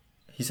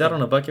 He sat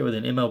on a bucket with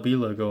an MLB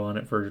logo on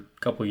it for a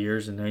couple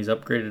years, and now he's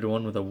upgraded to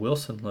one with a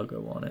Wilson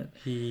logo on it.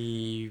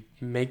 He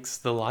makes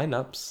the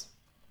lineups.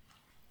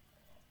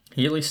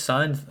 He at least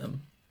signs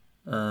them.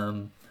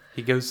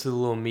 He goes to the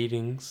little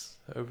meetings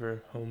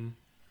over home.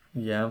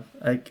 Yeah,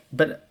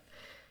 but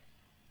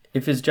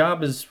if his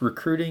job is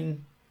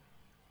recruiting,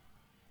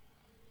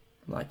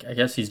 I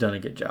guess he's done a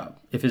good job.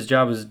 If his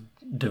job is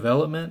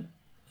development,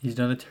 he's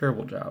done a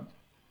terrible job.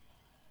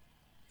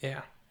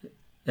 Yeah.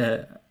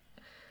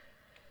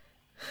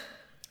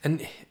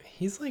 And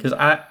he's because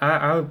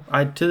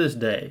I to this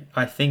day,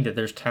 I think that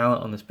there's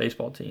talent on this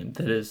baseball team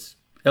that is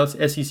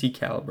SEC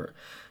caliber.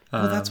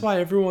 Well, that's why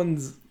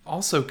everyone's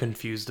also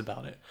confused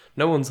about it.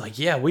 No one's like,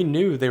 yeah, we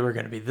knew they were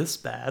going to be this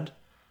bad.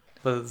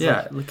 But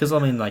because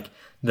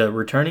the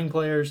returning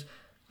players,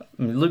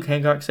 Luke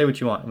Hancock, say what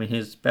you want.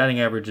 His batting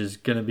average is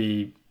going to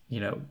be,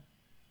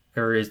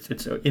 or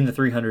it's in the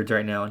 300s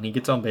right now, and he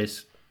gets on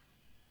base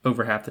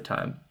over half the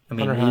time.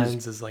 Hunter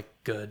Hines is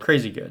good.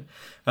 Crazy good.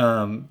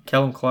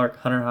 Kellen Clark,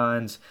 Hunter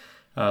Hines,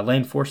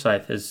 Lane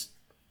Forsythe has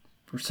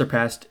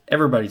surpassed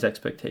everybody's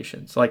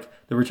expectations. The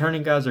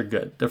returning guys are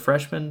good. The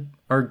freshmen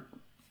are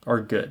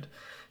good.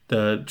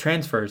 The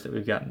transfers that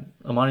we've gotten,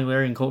 Amani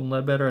Larry and Colton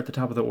Ledbetter at the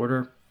top of the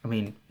order,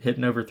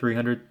 hitting over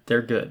 300,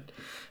 they're good.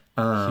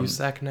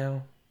 Cusack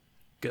now,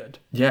 good.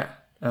 Yeah.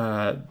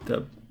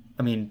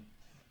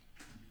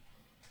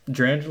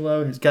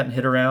 Drangelo has gotten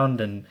hit around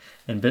and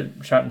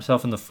shot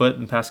himself in the foot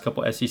in the past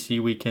couple SEC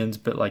weekends,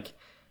 but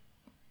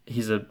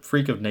he's a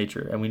freak of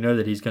nature, and we know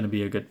that he's going to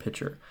be a good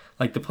pitcher.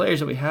 The players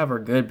that we have are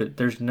good, but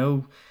there's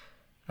no,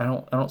 I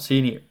don't see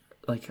any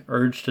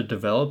urge to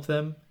develop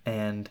them,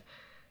 and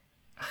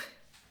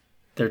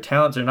their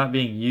talents are not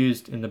being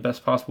used in the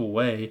best possible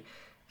way.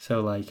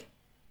 So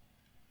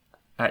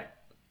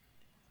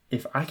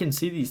if I can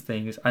see these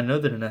things, I know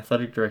that an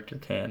athletic director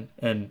can.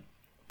 And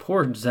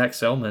poor Zach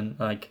Selman,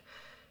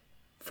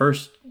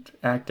 first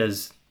act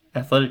as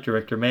athletic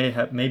director,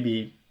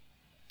 maybe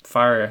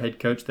fire a head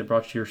coach that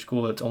brought you to your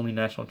school its only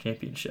national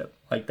championship.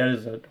 That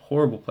is a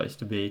horrible place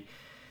to be.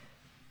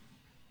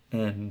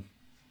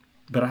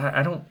 But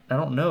I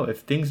don't know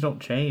if things don't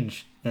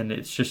change, and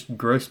it's just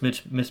gross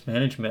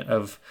mismanagement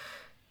of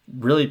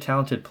really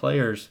talented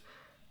players.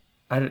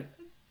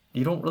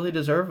 You don't really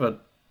deserve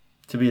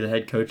to be the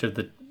head coach of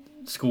the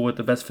school with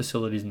the best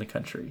facilities in the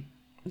country.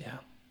 Yeah.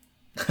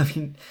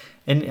 And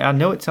I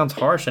know it sounds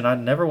harsh, and I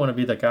never want to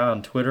be the guy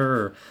on Twitter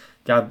or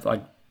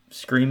guy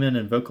screaming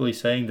and vocally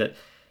saying that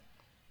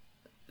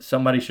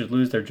somebody should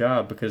lose their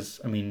job,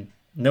 because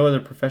no other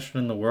profession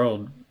in the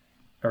world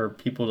are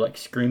people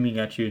screaming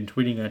at you and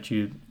tweeting at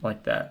you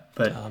like that.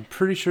 But I'm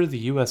pretty sure the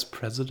U.S.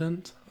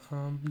 president,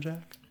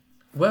 Jack.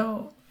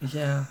 Well,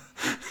 yeah.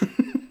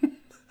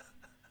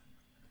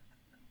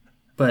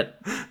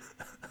 But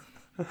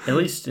at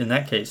least in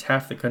that case,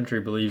 half the country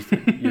believes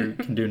that you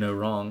can do no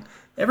wrong.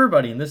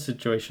 Everybody in this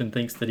situation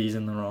thinks that he's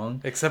in the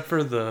wrong. Except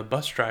for the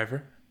bus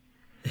driver.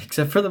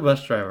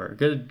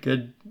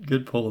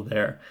 Good pull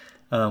there.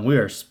 We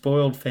are a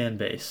spoiled fan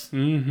base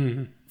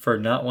for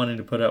not wanting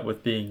to put up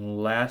with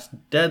being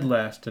dead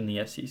last in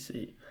the SEC.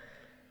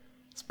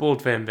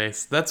 Spoiled fan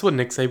base. That's what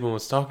Nick Saban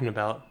was talking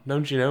about.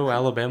 Don't you know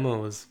Alabama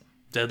was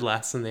dead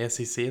last in the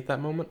SEC at that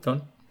moment?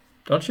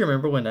 Don't you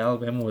remember when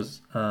Alabama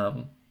was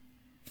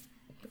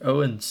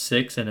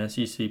 0-6 in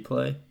SEC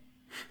play.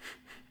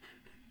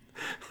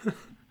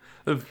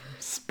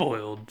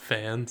 Spoiled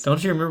fans.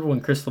 Don't you remember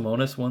when Chris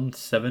Lemonis won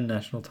 7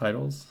 national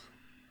titles?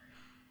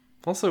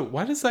 Also,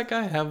 why does that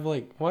guy have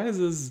why is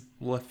his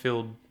left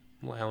field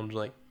lounge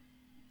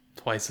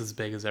twice as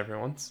big as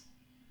everyone's?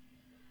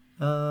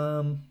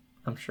 I'm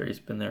sure he's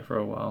been there for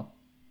a while.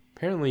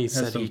 Apparently he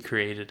said he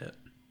created it.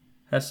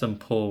 Has some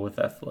pull with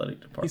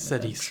athletic department. He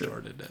said he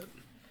started it.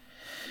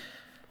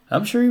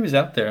 I'm sure he was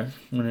out there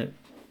when it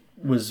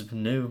was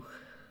new.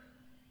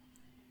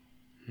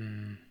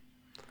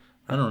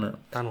 I don't know.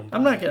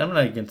 I'm not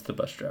against the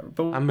bus driver,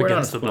 but I'm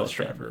against the bus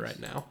driver right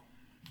now.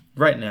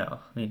 Right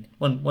now, I mean,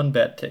 one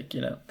bad take,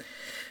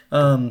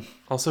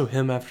 Also,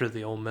 him after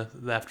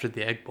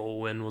the Egg Bowl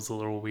win was a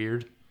little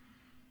weird.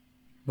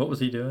 What was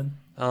he doing?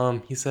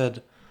 He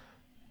said,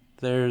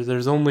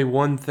 "There's only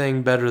one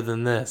thing better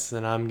than this,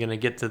 and I'm gonna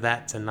get to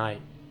that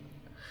tonight."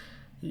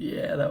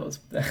 Yeah, that was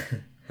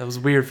that was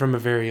weird from a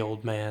very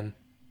old man.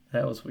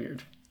 That was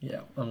weird.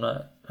 Yeah, I'm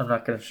not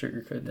gonna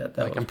sugarcoat that.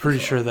 I'm pretty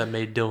sure that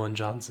made Dylan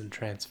Johnson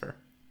transfer.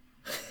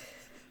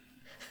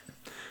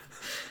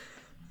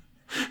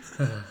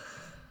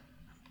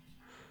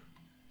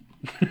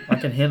 I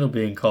can handle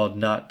being called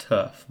not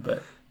tough,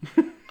 but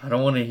I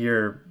don't want to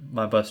hear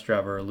my bus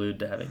driver allude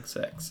to having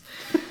sex.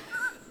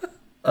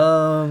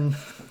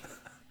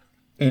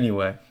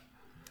 Anyway,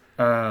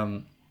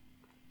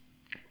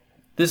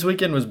 this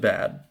weekend was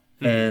bad,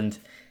 and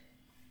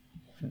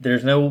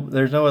there's no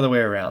other way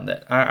around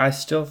it. I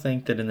still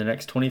think that in the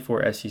next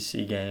 24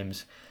 SEC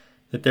games,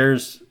 that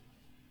there's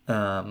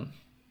a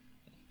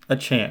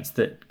chance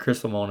that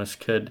Chris Lemonis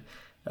could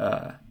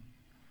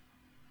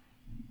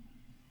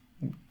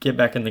get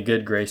back in the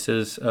good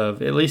graces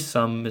of at least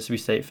some Mississippi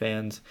State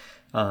fans.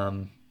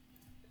 Of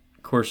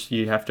course,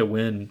 you have to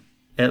win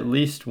at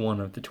least one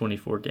of the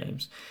 24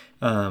 games.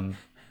 Going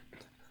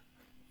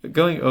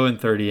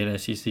 0-30 in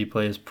SEC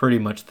play is pretty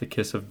much the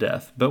kiss of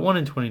death. But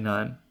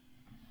 1-29,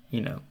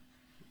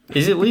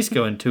 is at least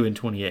going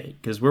 2-28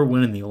 because we're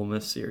winning the Ole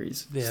Miss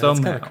series. Yeah, that's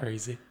kind of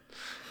crazy.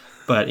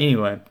 But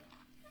anyway,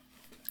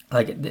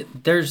 I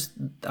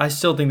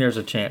still think there's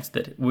a chance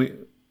that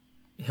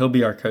he'll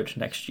be our coach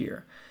next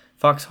year.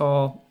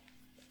 Foxhall,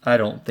 I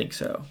don't think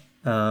so.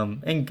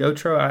 And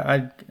Gotro,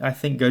 I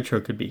think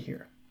Gotro could be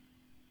here.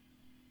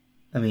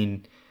 I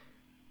mean,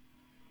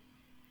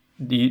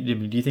 do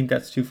you think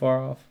that's too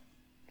far off?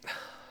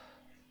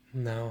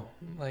 No,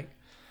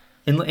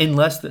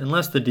 unless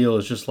the deal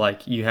is just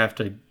you have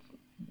to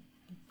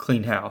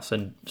clean house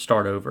and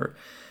start over,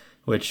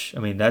 which I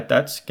mean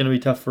that's going to be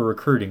tough for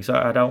recruiting. So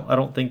I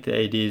don't think the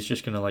AD is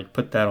just going to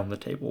put that on the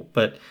table.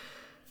 But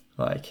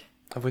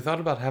have we thought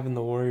about having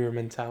the warrior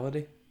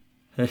mentality?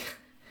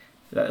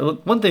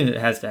 One thing that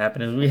has to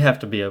happen is we have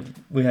to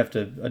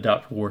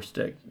adopt war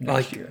stick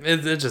next year.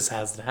 It just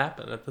has to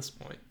happen at this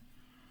point.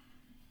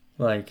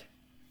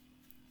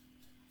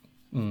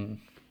 And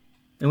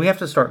we have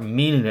to start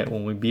meaning it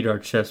when we beat our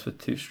chest with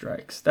 2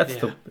 strikes. I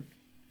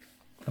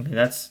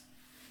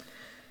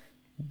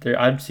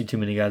see too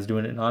many guys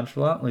doing it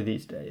nonchalantly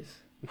these days.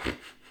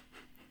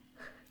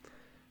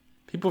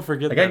 People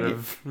forget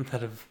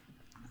that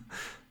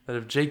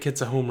if Jake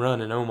hits a home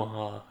run in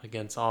Omaha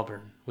against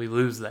Auburn, we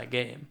lose that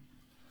game.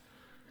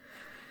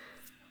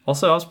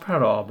 Also, I was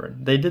proud of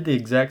Auburn. They did the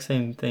exact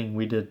same thing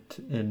we did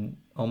in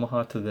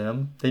Omaha to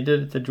them. They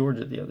did it to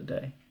Georgia the other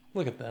day.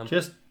 Look at them.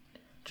 Just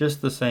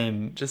the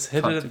same. Just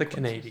hit it at the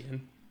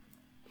Canadian.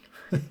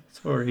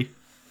 Sorry.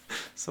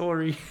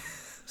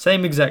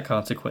 Same exact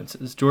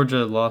consequences.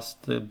 Georgia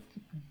lost the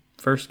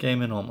first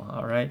game in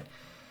Omaha, right?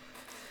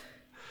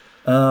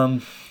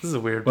 This is a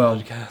weird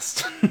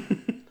podcast.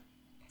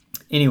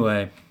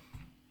 Anyway,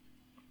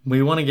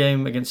 we won a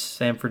game against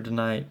Samford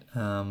tonight.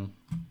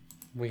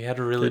 We had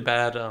a really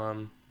bad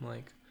there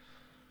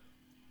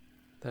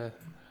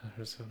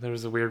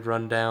was a weird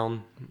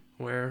rundown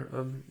where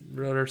a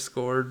runner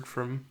scored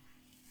from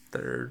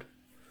third.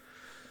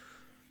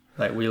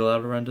 We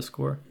allowed a run to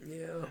score?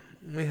 Yeah,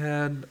 we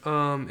had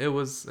it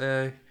was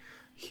a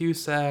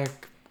Husak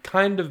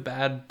kind of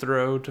bad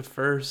throw to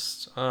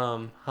first.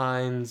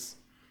 Hines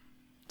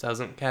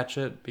doesn't catch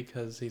it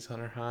because he's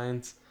Hunter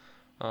Hines.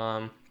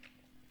 1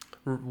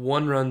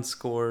 run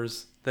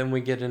scores. Then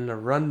we get in a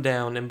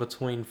rundown in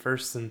between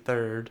first and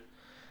third.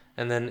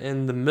 And then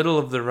in the middle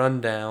of the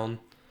rundown,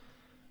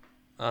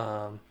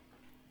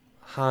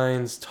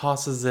 Hines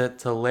tosses it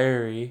to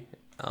Larry.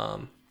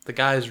 The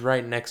guy's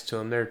right next to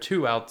him. There are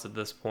 2 outs at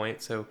this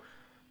point, so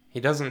he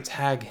doesn't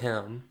tag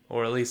him.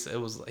 Or at least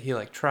he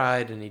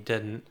tried and he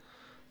didn't.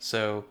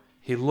 So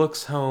he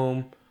looks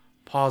home,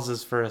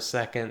 pauses for a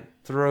second,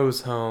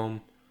 throws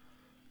home.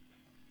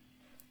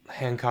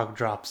 Hancock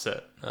drops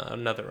it.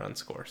 Another run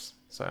scores.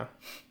 So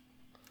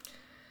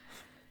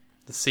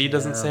the C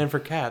doesn't stand for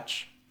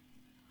catch.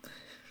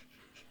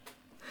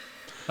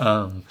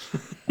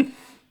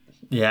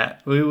 Yeah,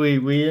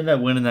 we ended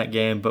up winning that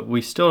game, but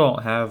we still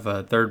don't have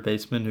a third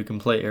baseman who can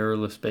play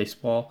errorless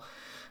baseball.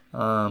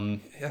 I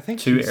think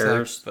 2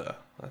 errors.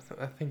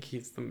 I think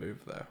he's the move,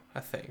 though. I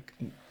think.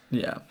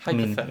 Yeah,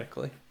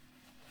 hypothetically.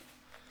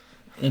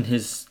 in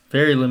his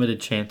very limited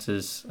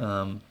chances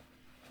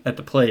at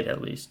the plate,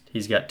 at least,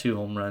 he's got 2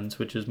 home runs,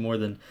 which is more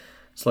than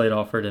Slade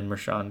Alford and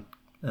Mershon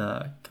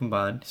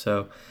combined.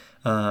 So,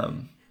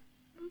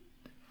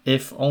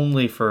 if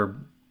only for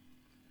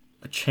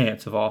a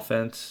chance of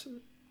offense,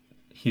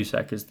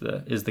 Husak is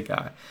the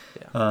guy.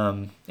 Yeah.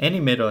 And he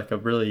made like a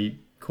really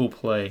cool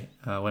play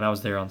when I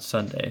was there on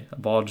Sunday. A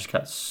ball just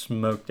got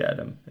smoked at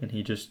him, and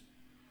he just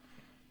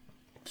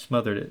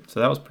smothered it. So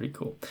that was pretty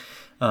cool.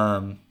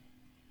 But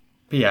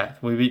yeah,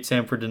 we beat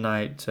Samford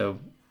tonight, so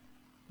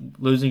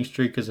losing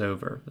streak is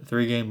over. The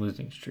 3-game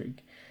losing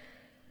streak.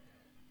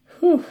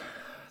 Whew.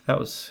 That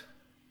was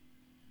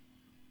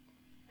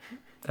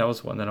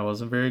one that I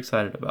wasn't very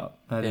excited about.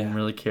 I didn't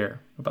really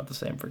care about the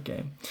Samford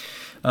game.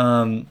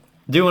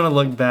 Do want to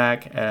look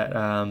back at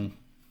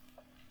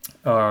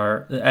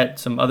at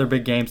some other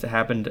big games that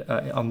happened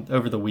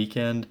over the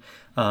weekend,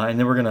 and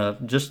then we're gonna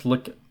just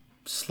look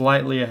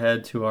slightly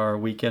ahead to our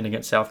weekend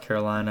against South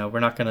Carolina. We're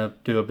not gonna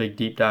do a big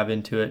deep dive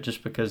into it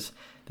just because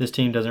this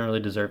team doesn't really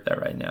deserve that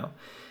right now.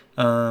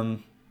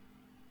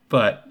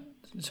 But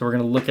so we're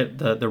going to look at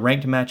the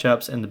ranked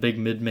matchups and the big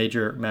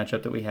mid-major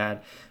matchup that we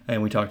had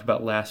and we talked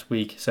about last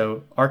week.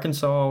 So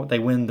Arkansas, they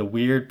win the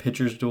weird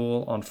pitchers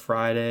duel on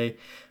Friday.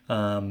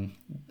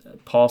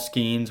 Paul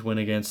Skeens went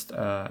against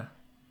do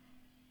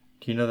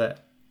you know that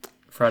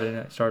Friday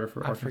night starter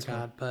for Arkansas? I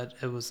forgot, but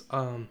it was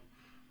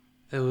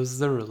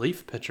the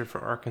relief pitcher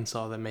for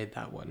Arkansas that made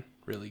that one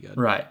really good.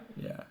 Right,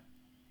 yeah.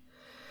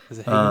 Is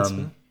it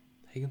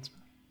Hagen Smith?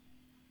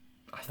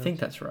 I think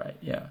that's right,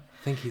 yeah.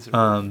 I think he's a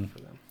relief for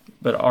them.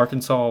 But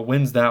Arkansas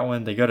wins that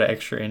one. They go to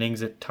extra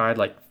innings. It tied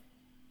like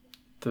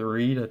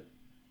 3-3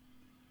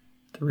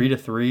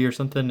 or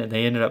something, and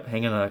they ended up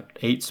hanging an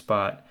 8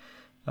 spot.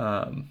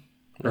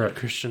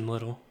 Christian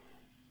Little.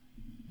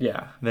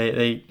 Yeah,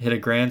 they hit a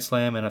grand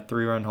slam and a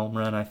 3-run home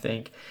run, I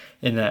think,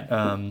 in that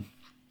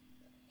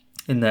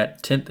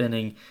 10th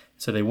inning.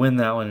 So they win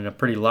that one in a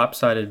pretty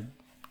lopsided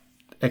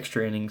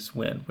extra innings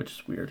win, which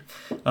is weird.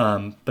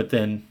 But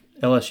then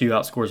LSU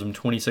outscores them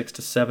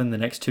 26-7 the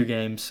next 2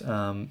 games.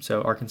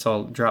 So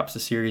Arkansas drops the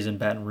series in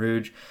Baton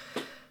Rouge.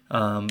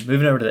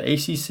 Moving over to the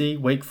ACC,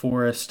 Wake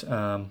Forest,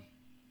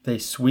 they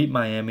sweep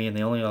Miami, and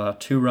they only allow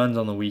 2 runs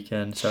on the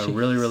weekend. So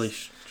really, really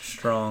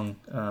strong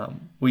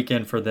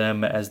weekend for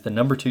them as the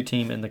number 2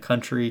 team in the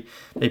country.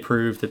 They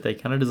proved that they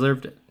kind of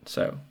deserved it.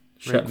 So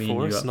shut me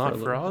and you up not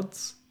for a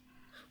frauds.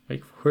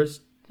 Wake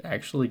Forest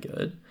actually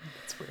good.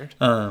 That's weird.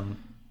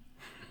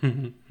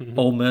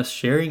 Ole Miss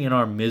sharing in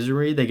our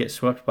misery. They get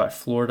swept by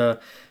Florida.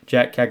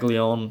 Jack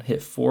Caglione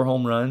hit 4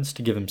 home runs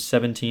to give him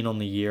 17 on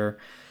the year.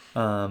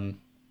 The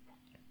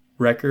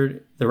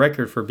record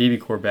for BB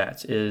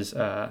Corbats is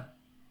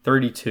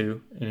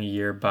 32 in a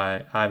year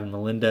by Ivan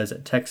Melendez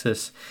at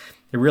Texas.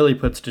 It really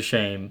puts to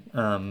shame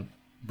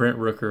Brent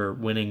Rooker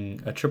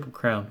winning a triple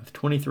crown with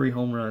 23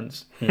 home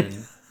runs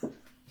in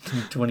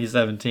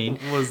 2017.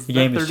 Was the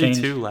game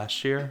 32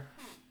 last year?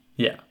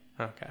 Yeah.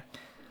 Okay.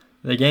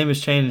 The game has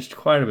changed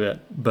quite a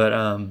bit, but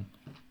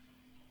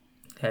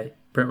hey,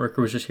 Brent Rooker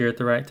was just here at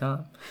the right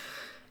time.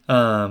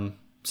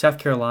 South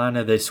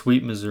Carolina, they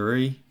sweep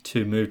Missouri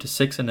to move to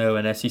 6-0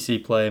 in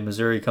SEC play.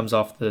 Missouri comes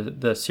off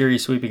the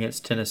series sweep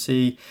against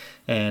Tennessee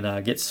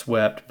and gets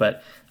swept,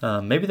 but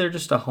maybe they're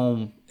just a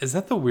home. Is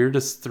that the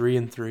weirdest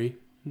 3-3?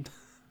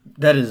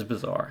 That is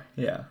bizarre.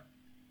 Yeah,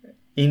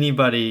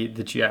 anybody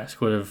that you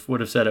ask would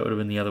have said it would have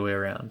been the other way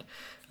around.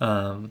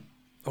 Or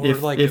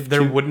if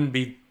there wouldn't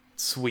be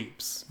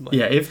sweeps.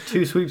 If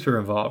 2 sweeps were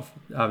involved,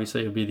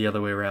 obviously it would be the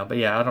other way around. But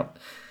yeah, I don't.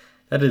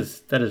 That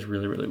is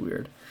really, really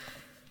weird.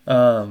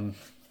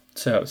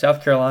 So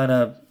South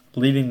Carolina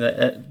leading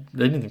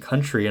the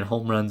country in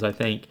home runs, I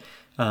think.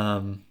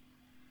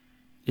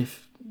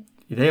 If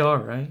they are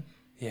right,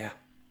 yeah,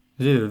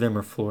 it's either them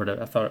or Florida.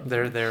 I thought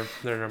they're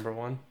number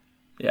 1.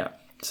 Yeah,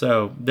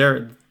 so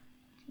they're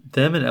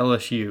them and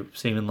LSU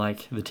seeming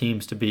like the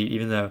teams to beat,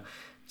 even though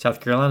South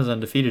Carolina's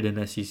undefeated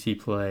in SEC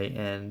play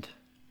and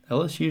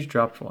LSU's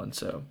dropped one.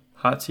 So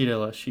hot seat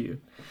LSU.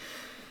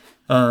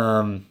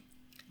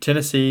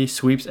 Tennessee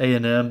sweeps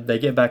A&M. They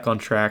get back on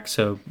track.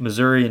 So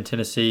Missouri and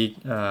Tennessee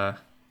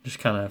just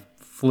kind of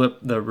flip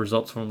the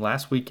results from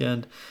last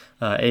weekend.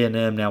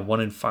 A&M now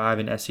 1-5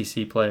 in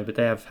SEC play, but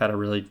they have had a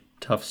really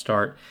tough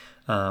start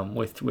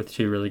with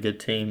 2 really good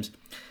teams.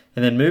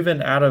 And then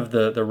moving out of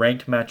the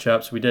ranked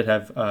matchups, we did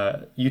have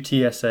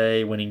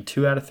UTSA winning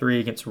 2 out of 3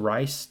 against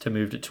Rice to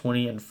move to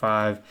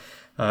 20-5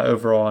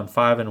 overall and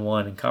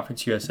 5-1 in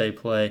Conference USA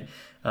play.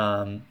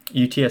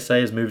 UTSA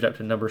has moved up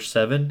to number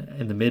 7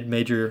 in the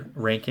mid-major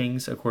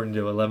rankings according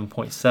to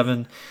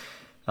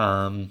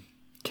 11.7.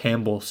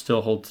 Campbell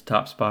still holds the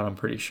top spot, I'm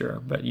pretty sure,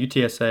 but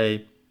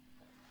UTSA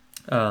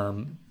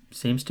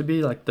seems to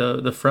be like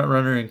the front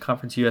runner in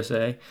Conference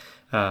USA,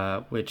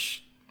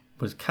 which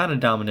was kind of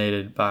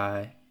dominated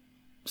by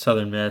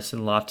Southern Miss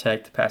and La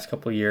Tech the past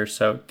couple of years.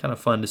 So kind of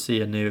fun to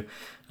see a new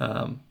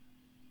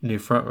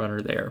front runner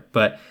there,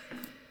 but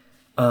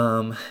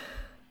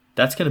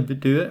that's going to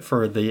do it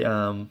for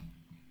the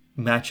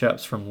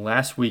matchups from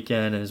last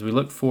weekend. And as we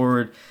look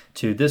forward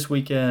to this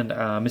weekend,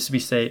 Mississippi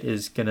State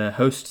is going to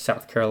host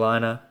South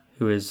Carolina,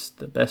 who is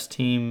the best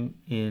team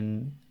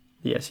in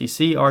the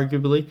SEC,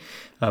 arguably,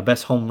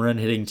 best home run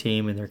hitting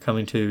team, and they're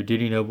coming to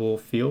Dudy Noble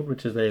Field,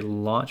 which is a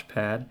launch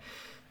pad.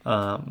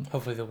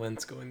 Hopefully the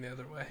wind's going the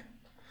other way.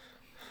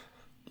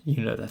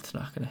 You know that's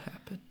not going to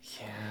happen.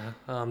 Yeah.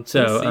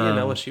 Tennessee and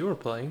LSU are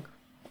playing.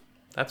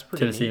 That's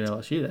pretty Tennessee neat.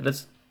 and LSU.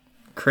 That's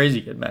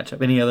crazy good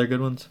matchup. Any other good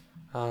ones?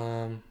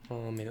 Well,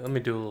 let me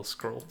do a little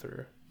scroll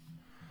through.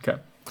 Okay.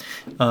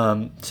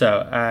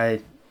 So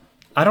I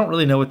don't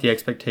really know what the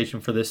expectation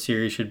for this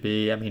series should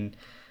be. I mean,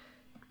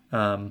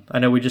 I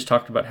know we just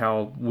talked about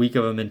how weak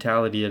of a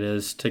mentality it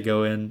is to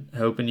go in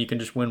hoping you can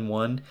just win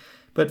one.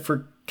 But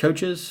for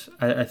coaches,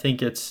 I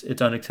think it's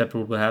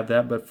unacceptable to have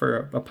that. But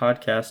for a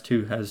podcast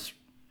who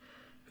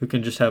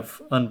can just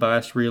have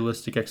unbiased,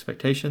 realistic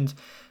expectations,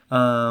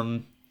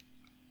 if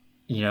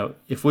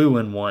we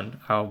win one,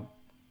 I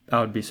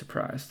would be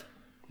surprised.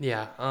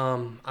 Yeah.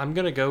 I'm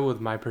gonna go with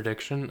my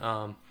prediction.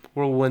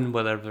 We'll win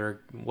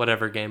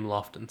whatever game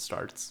Lofton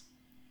starts.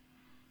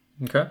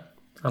 Okay.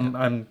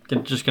 I'm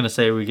just gonna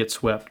say we get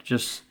swept,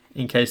 just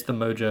in case the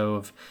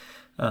mojo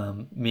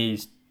of me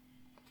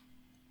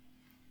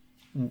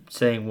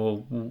saying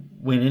we'll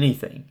win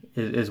anything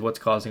is what's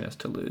causing us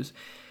to lose.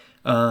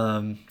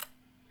 I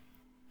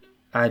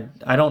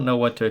don't know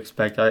what to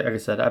expect. Like I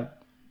said,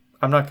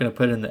 I'm not going to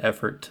put in the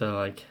effort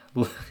to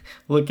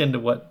look into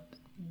what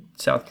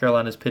South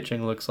Carolina's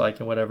pitching looks like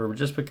and whatever,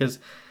 just because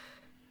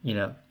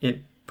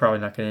it probably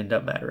not going to end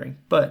up mattering.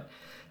 But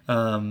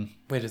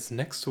wait, it's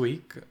next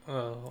week.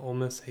 Ole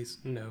Miss hates.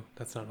 No,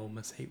 that's not Ole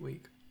Miss hate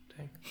week.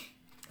 Dang.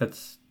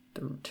 That's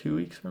 2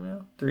 weeks from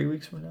now, 3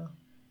 weeks from now.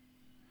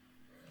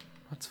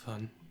 That's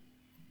fun.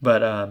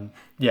 But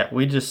yeah,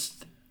 we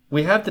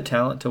have the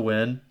talent to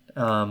win.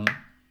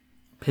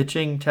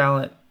 Pitching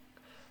talent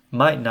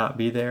might not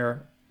be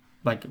there.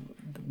 Like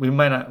we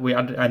might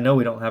not. I know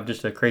we don't have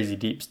just a crazy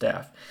deep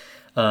staff.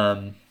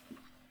 Maybe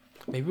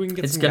we can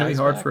get. It's some gonna guys be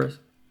hard back. for us.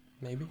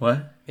 Maybe.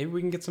 What? Maybe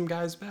we can get some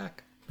guys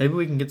back. Maybe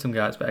we can get some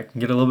guys back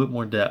and get a little bit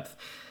more depth.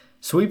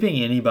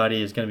 Sweeping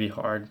anybody is going to be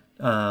hard.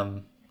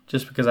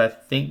 Just because I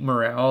think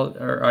morale's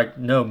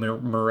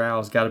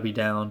got to be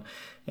down,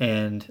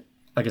 and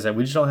like I said,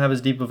 we just don't have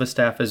as deep of a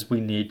staff as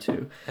we need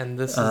to. And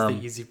this is the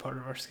easy part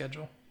of our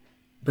schedule.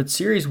 But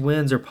series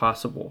wins are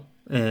possible,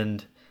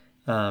 and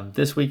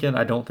this weekend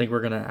I don't think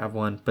we're going to have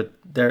one. But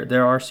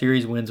there are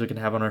series wins we can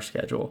have on our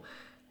schedule.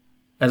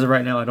 As of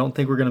right now, I don't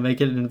think we're going to make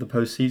it into the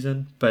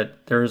postseason,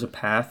 but there is a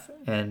path,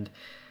 and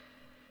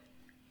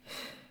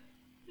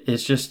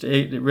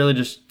it really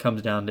just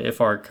comes down to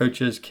if our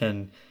coaches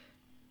can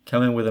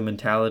come in with a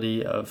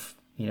mentality of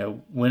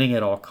winning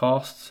at all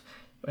costs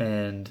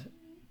and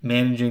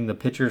managing the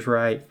pitchers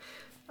right.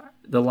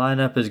 The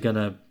lineup is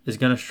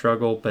gonna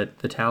struggle, but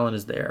the talent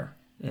is there,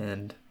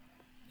 and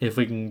if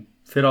we can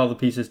fit all the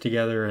pieces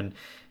together and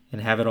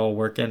have it all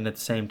working at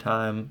the same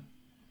time,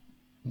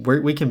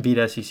 we can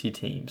beat SEC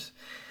teams.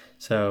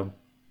 So,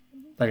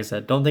 like I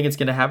said, don't think it's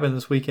gonna happen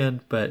this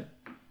weekend, but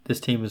this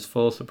team is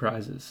full of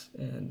surprises,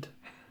 and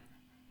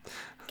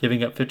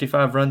giving up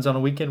 55 runs on a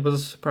weekend was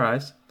a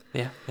surprise.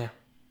 Yeah.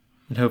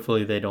 And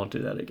hopefully they don't do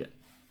that again.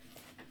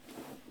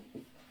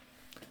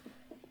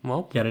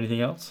 Well, got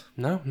anything else?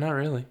 No, not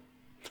really.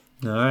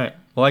 All right.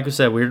 Well, like I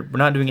said, we're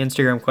not doing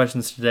Instagram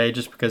questions today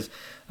just because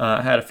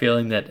I had a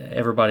feeling that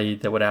everybody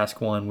that would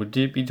ask one would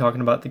be talking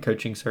about the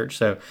coaching search.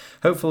 So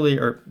hopefully,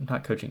 or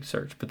not coaching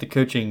search, but the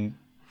coaching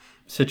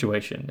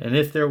situation, and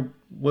if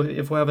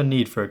we have a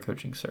need for a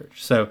coaching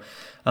search. So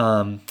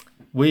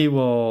we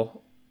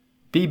will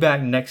be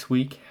back next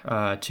week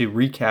to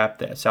recap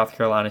the South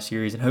Carolina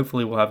series, and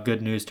hopefully we'll have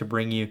good news to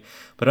bring you.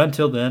 But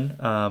until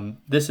then,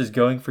 this is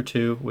Going for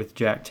Two with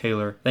Jack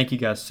Taylor. Thank you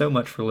guys so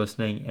much for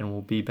listening, and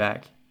we'll be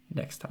back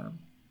next time.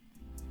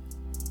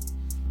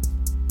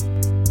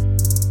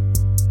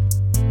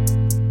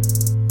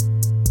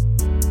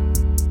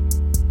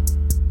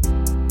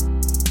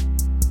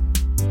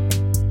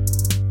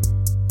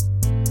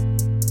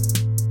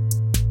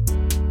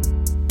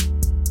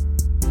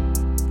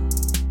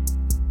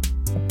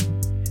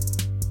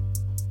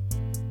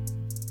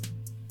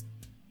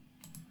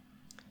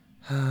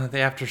 The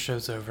after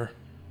show's over.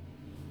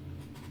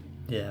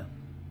 Yeah.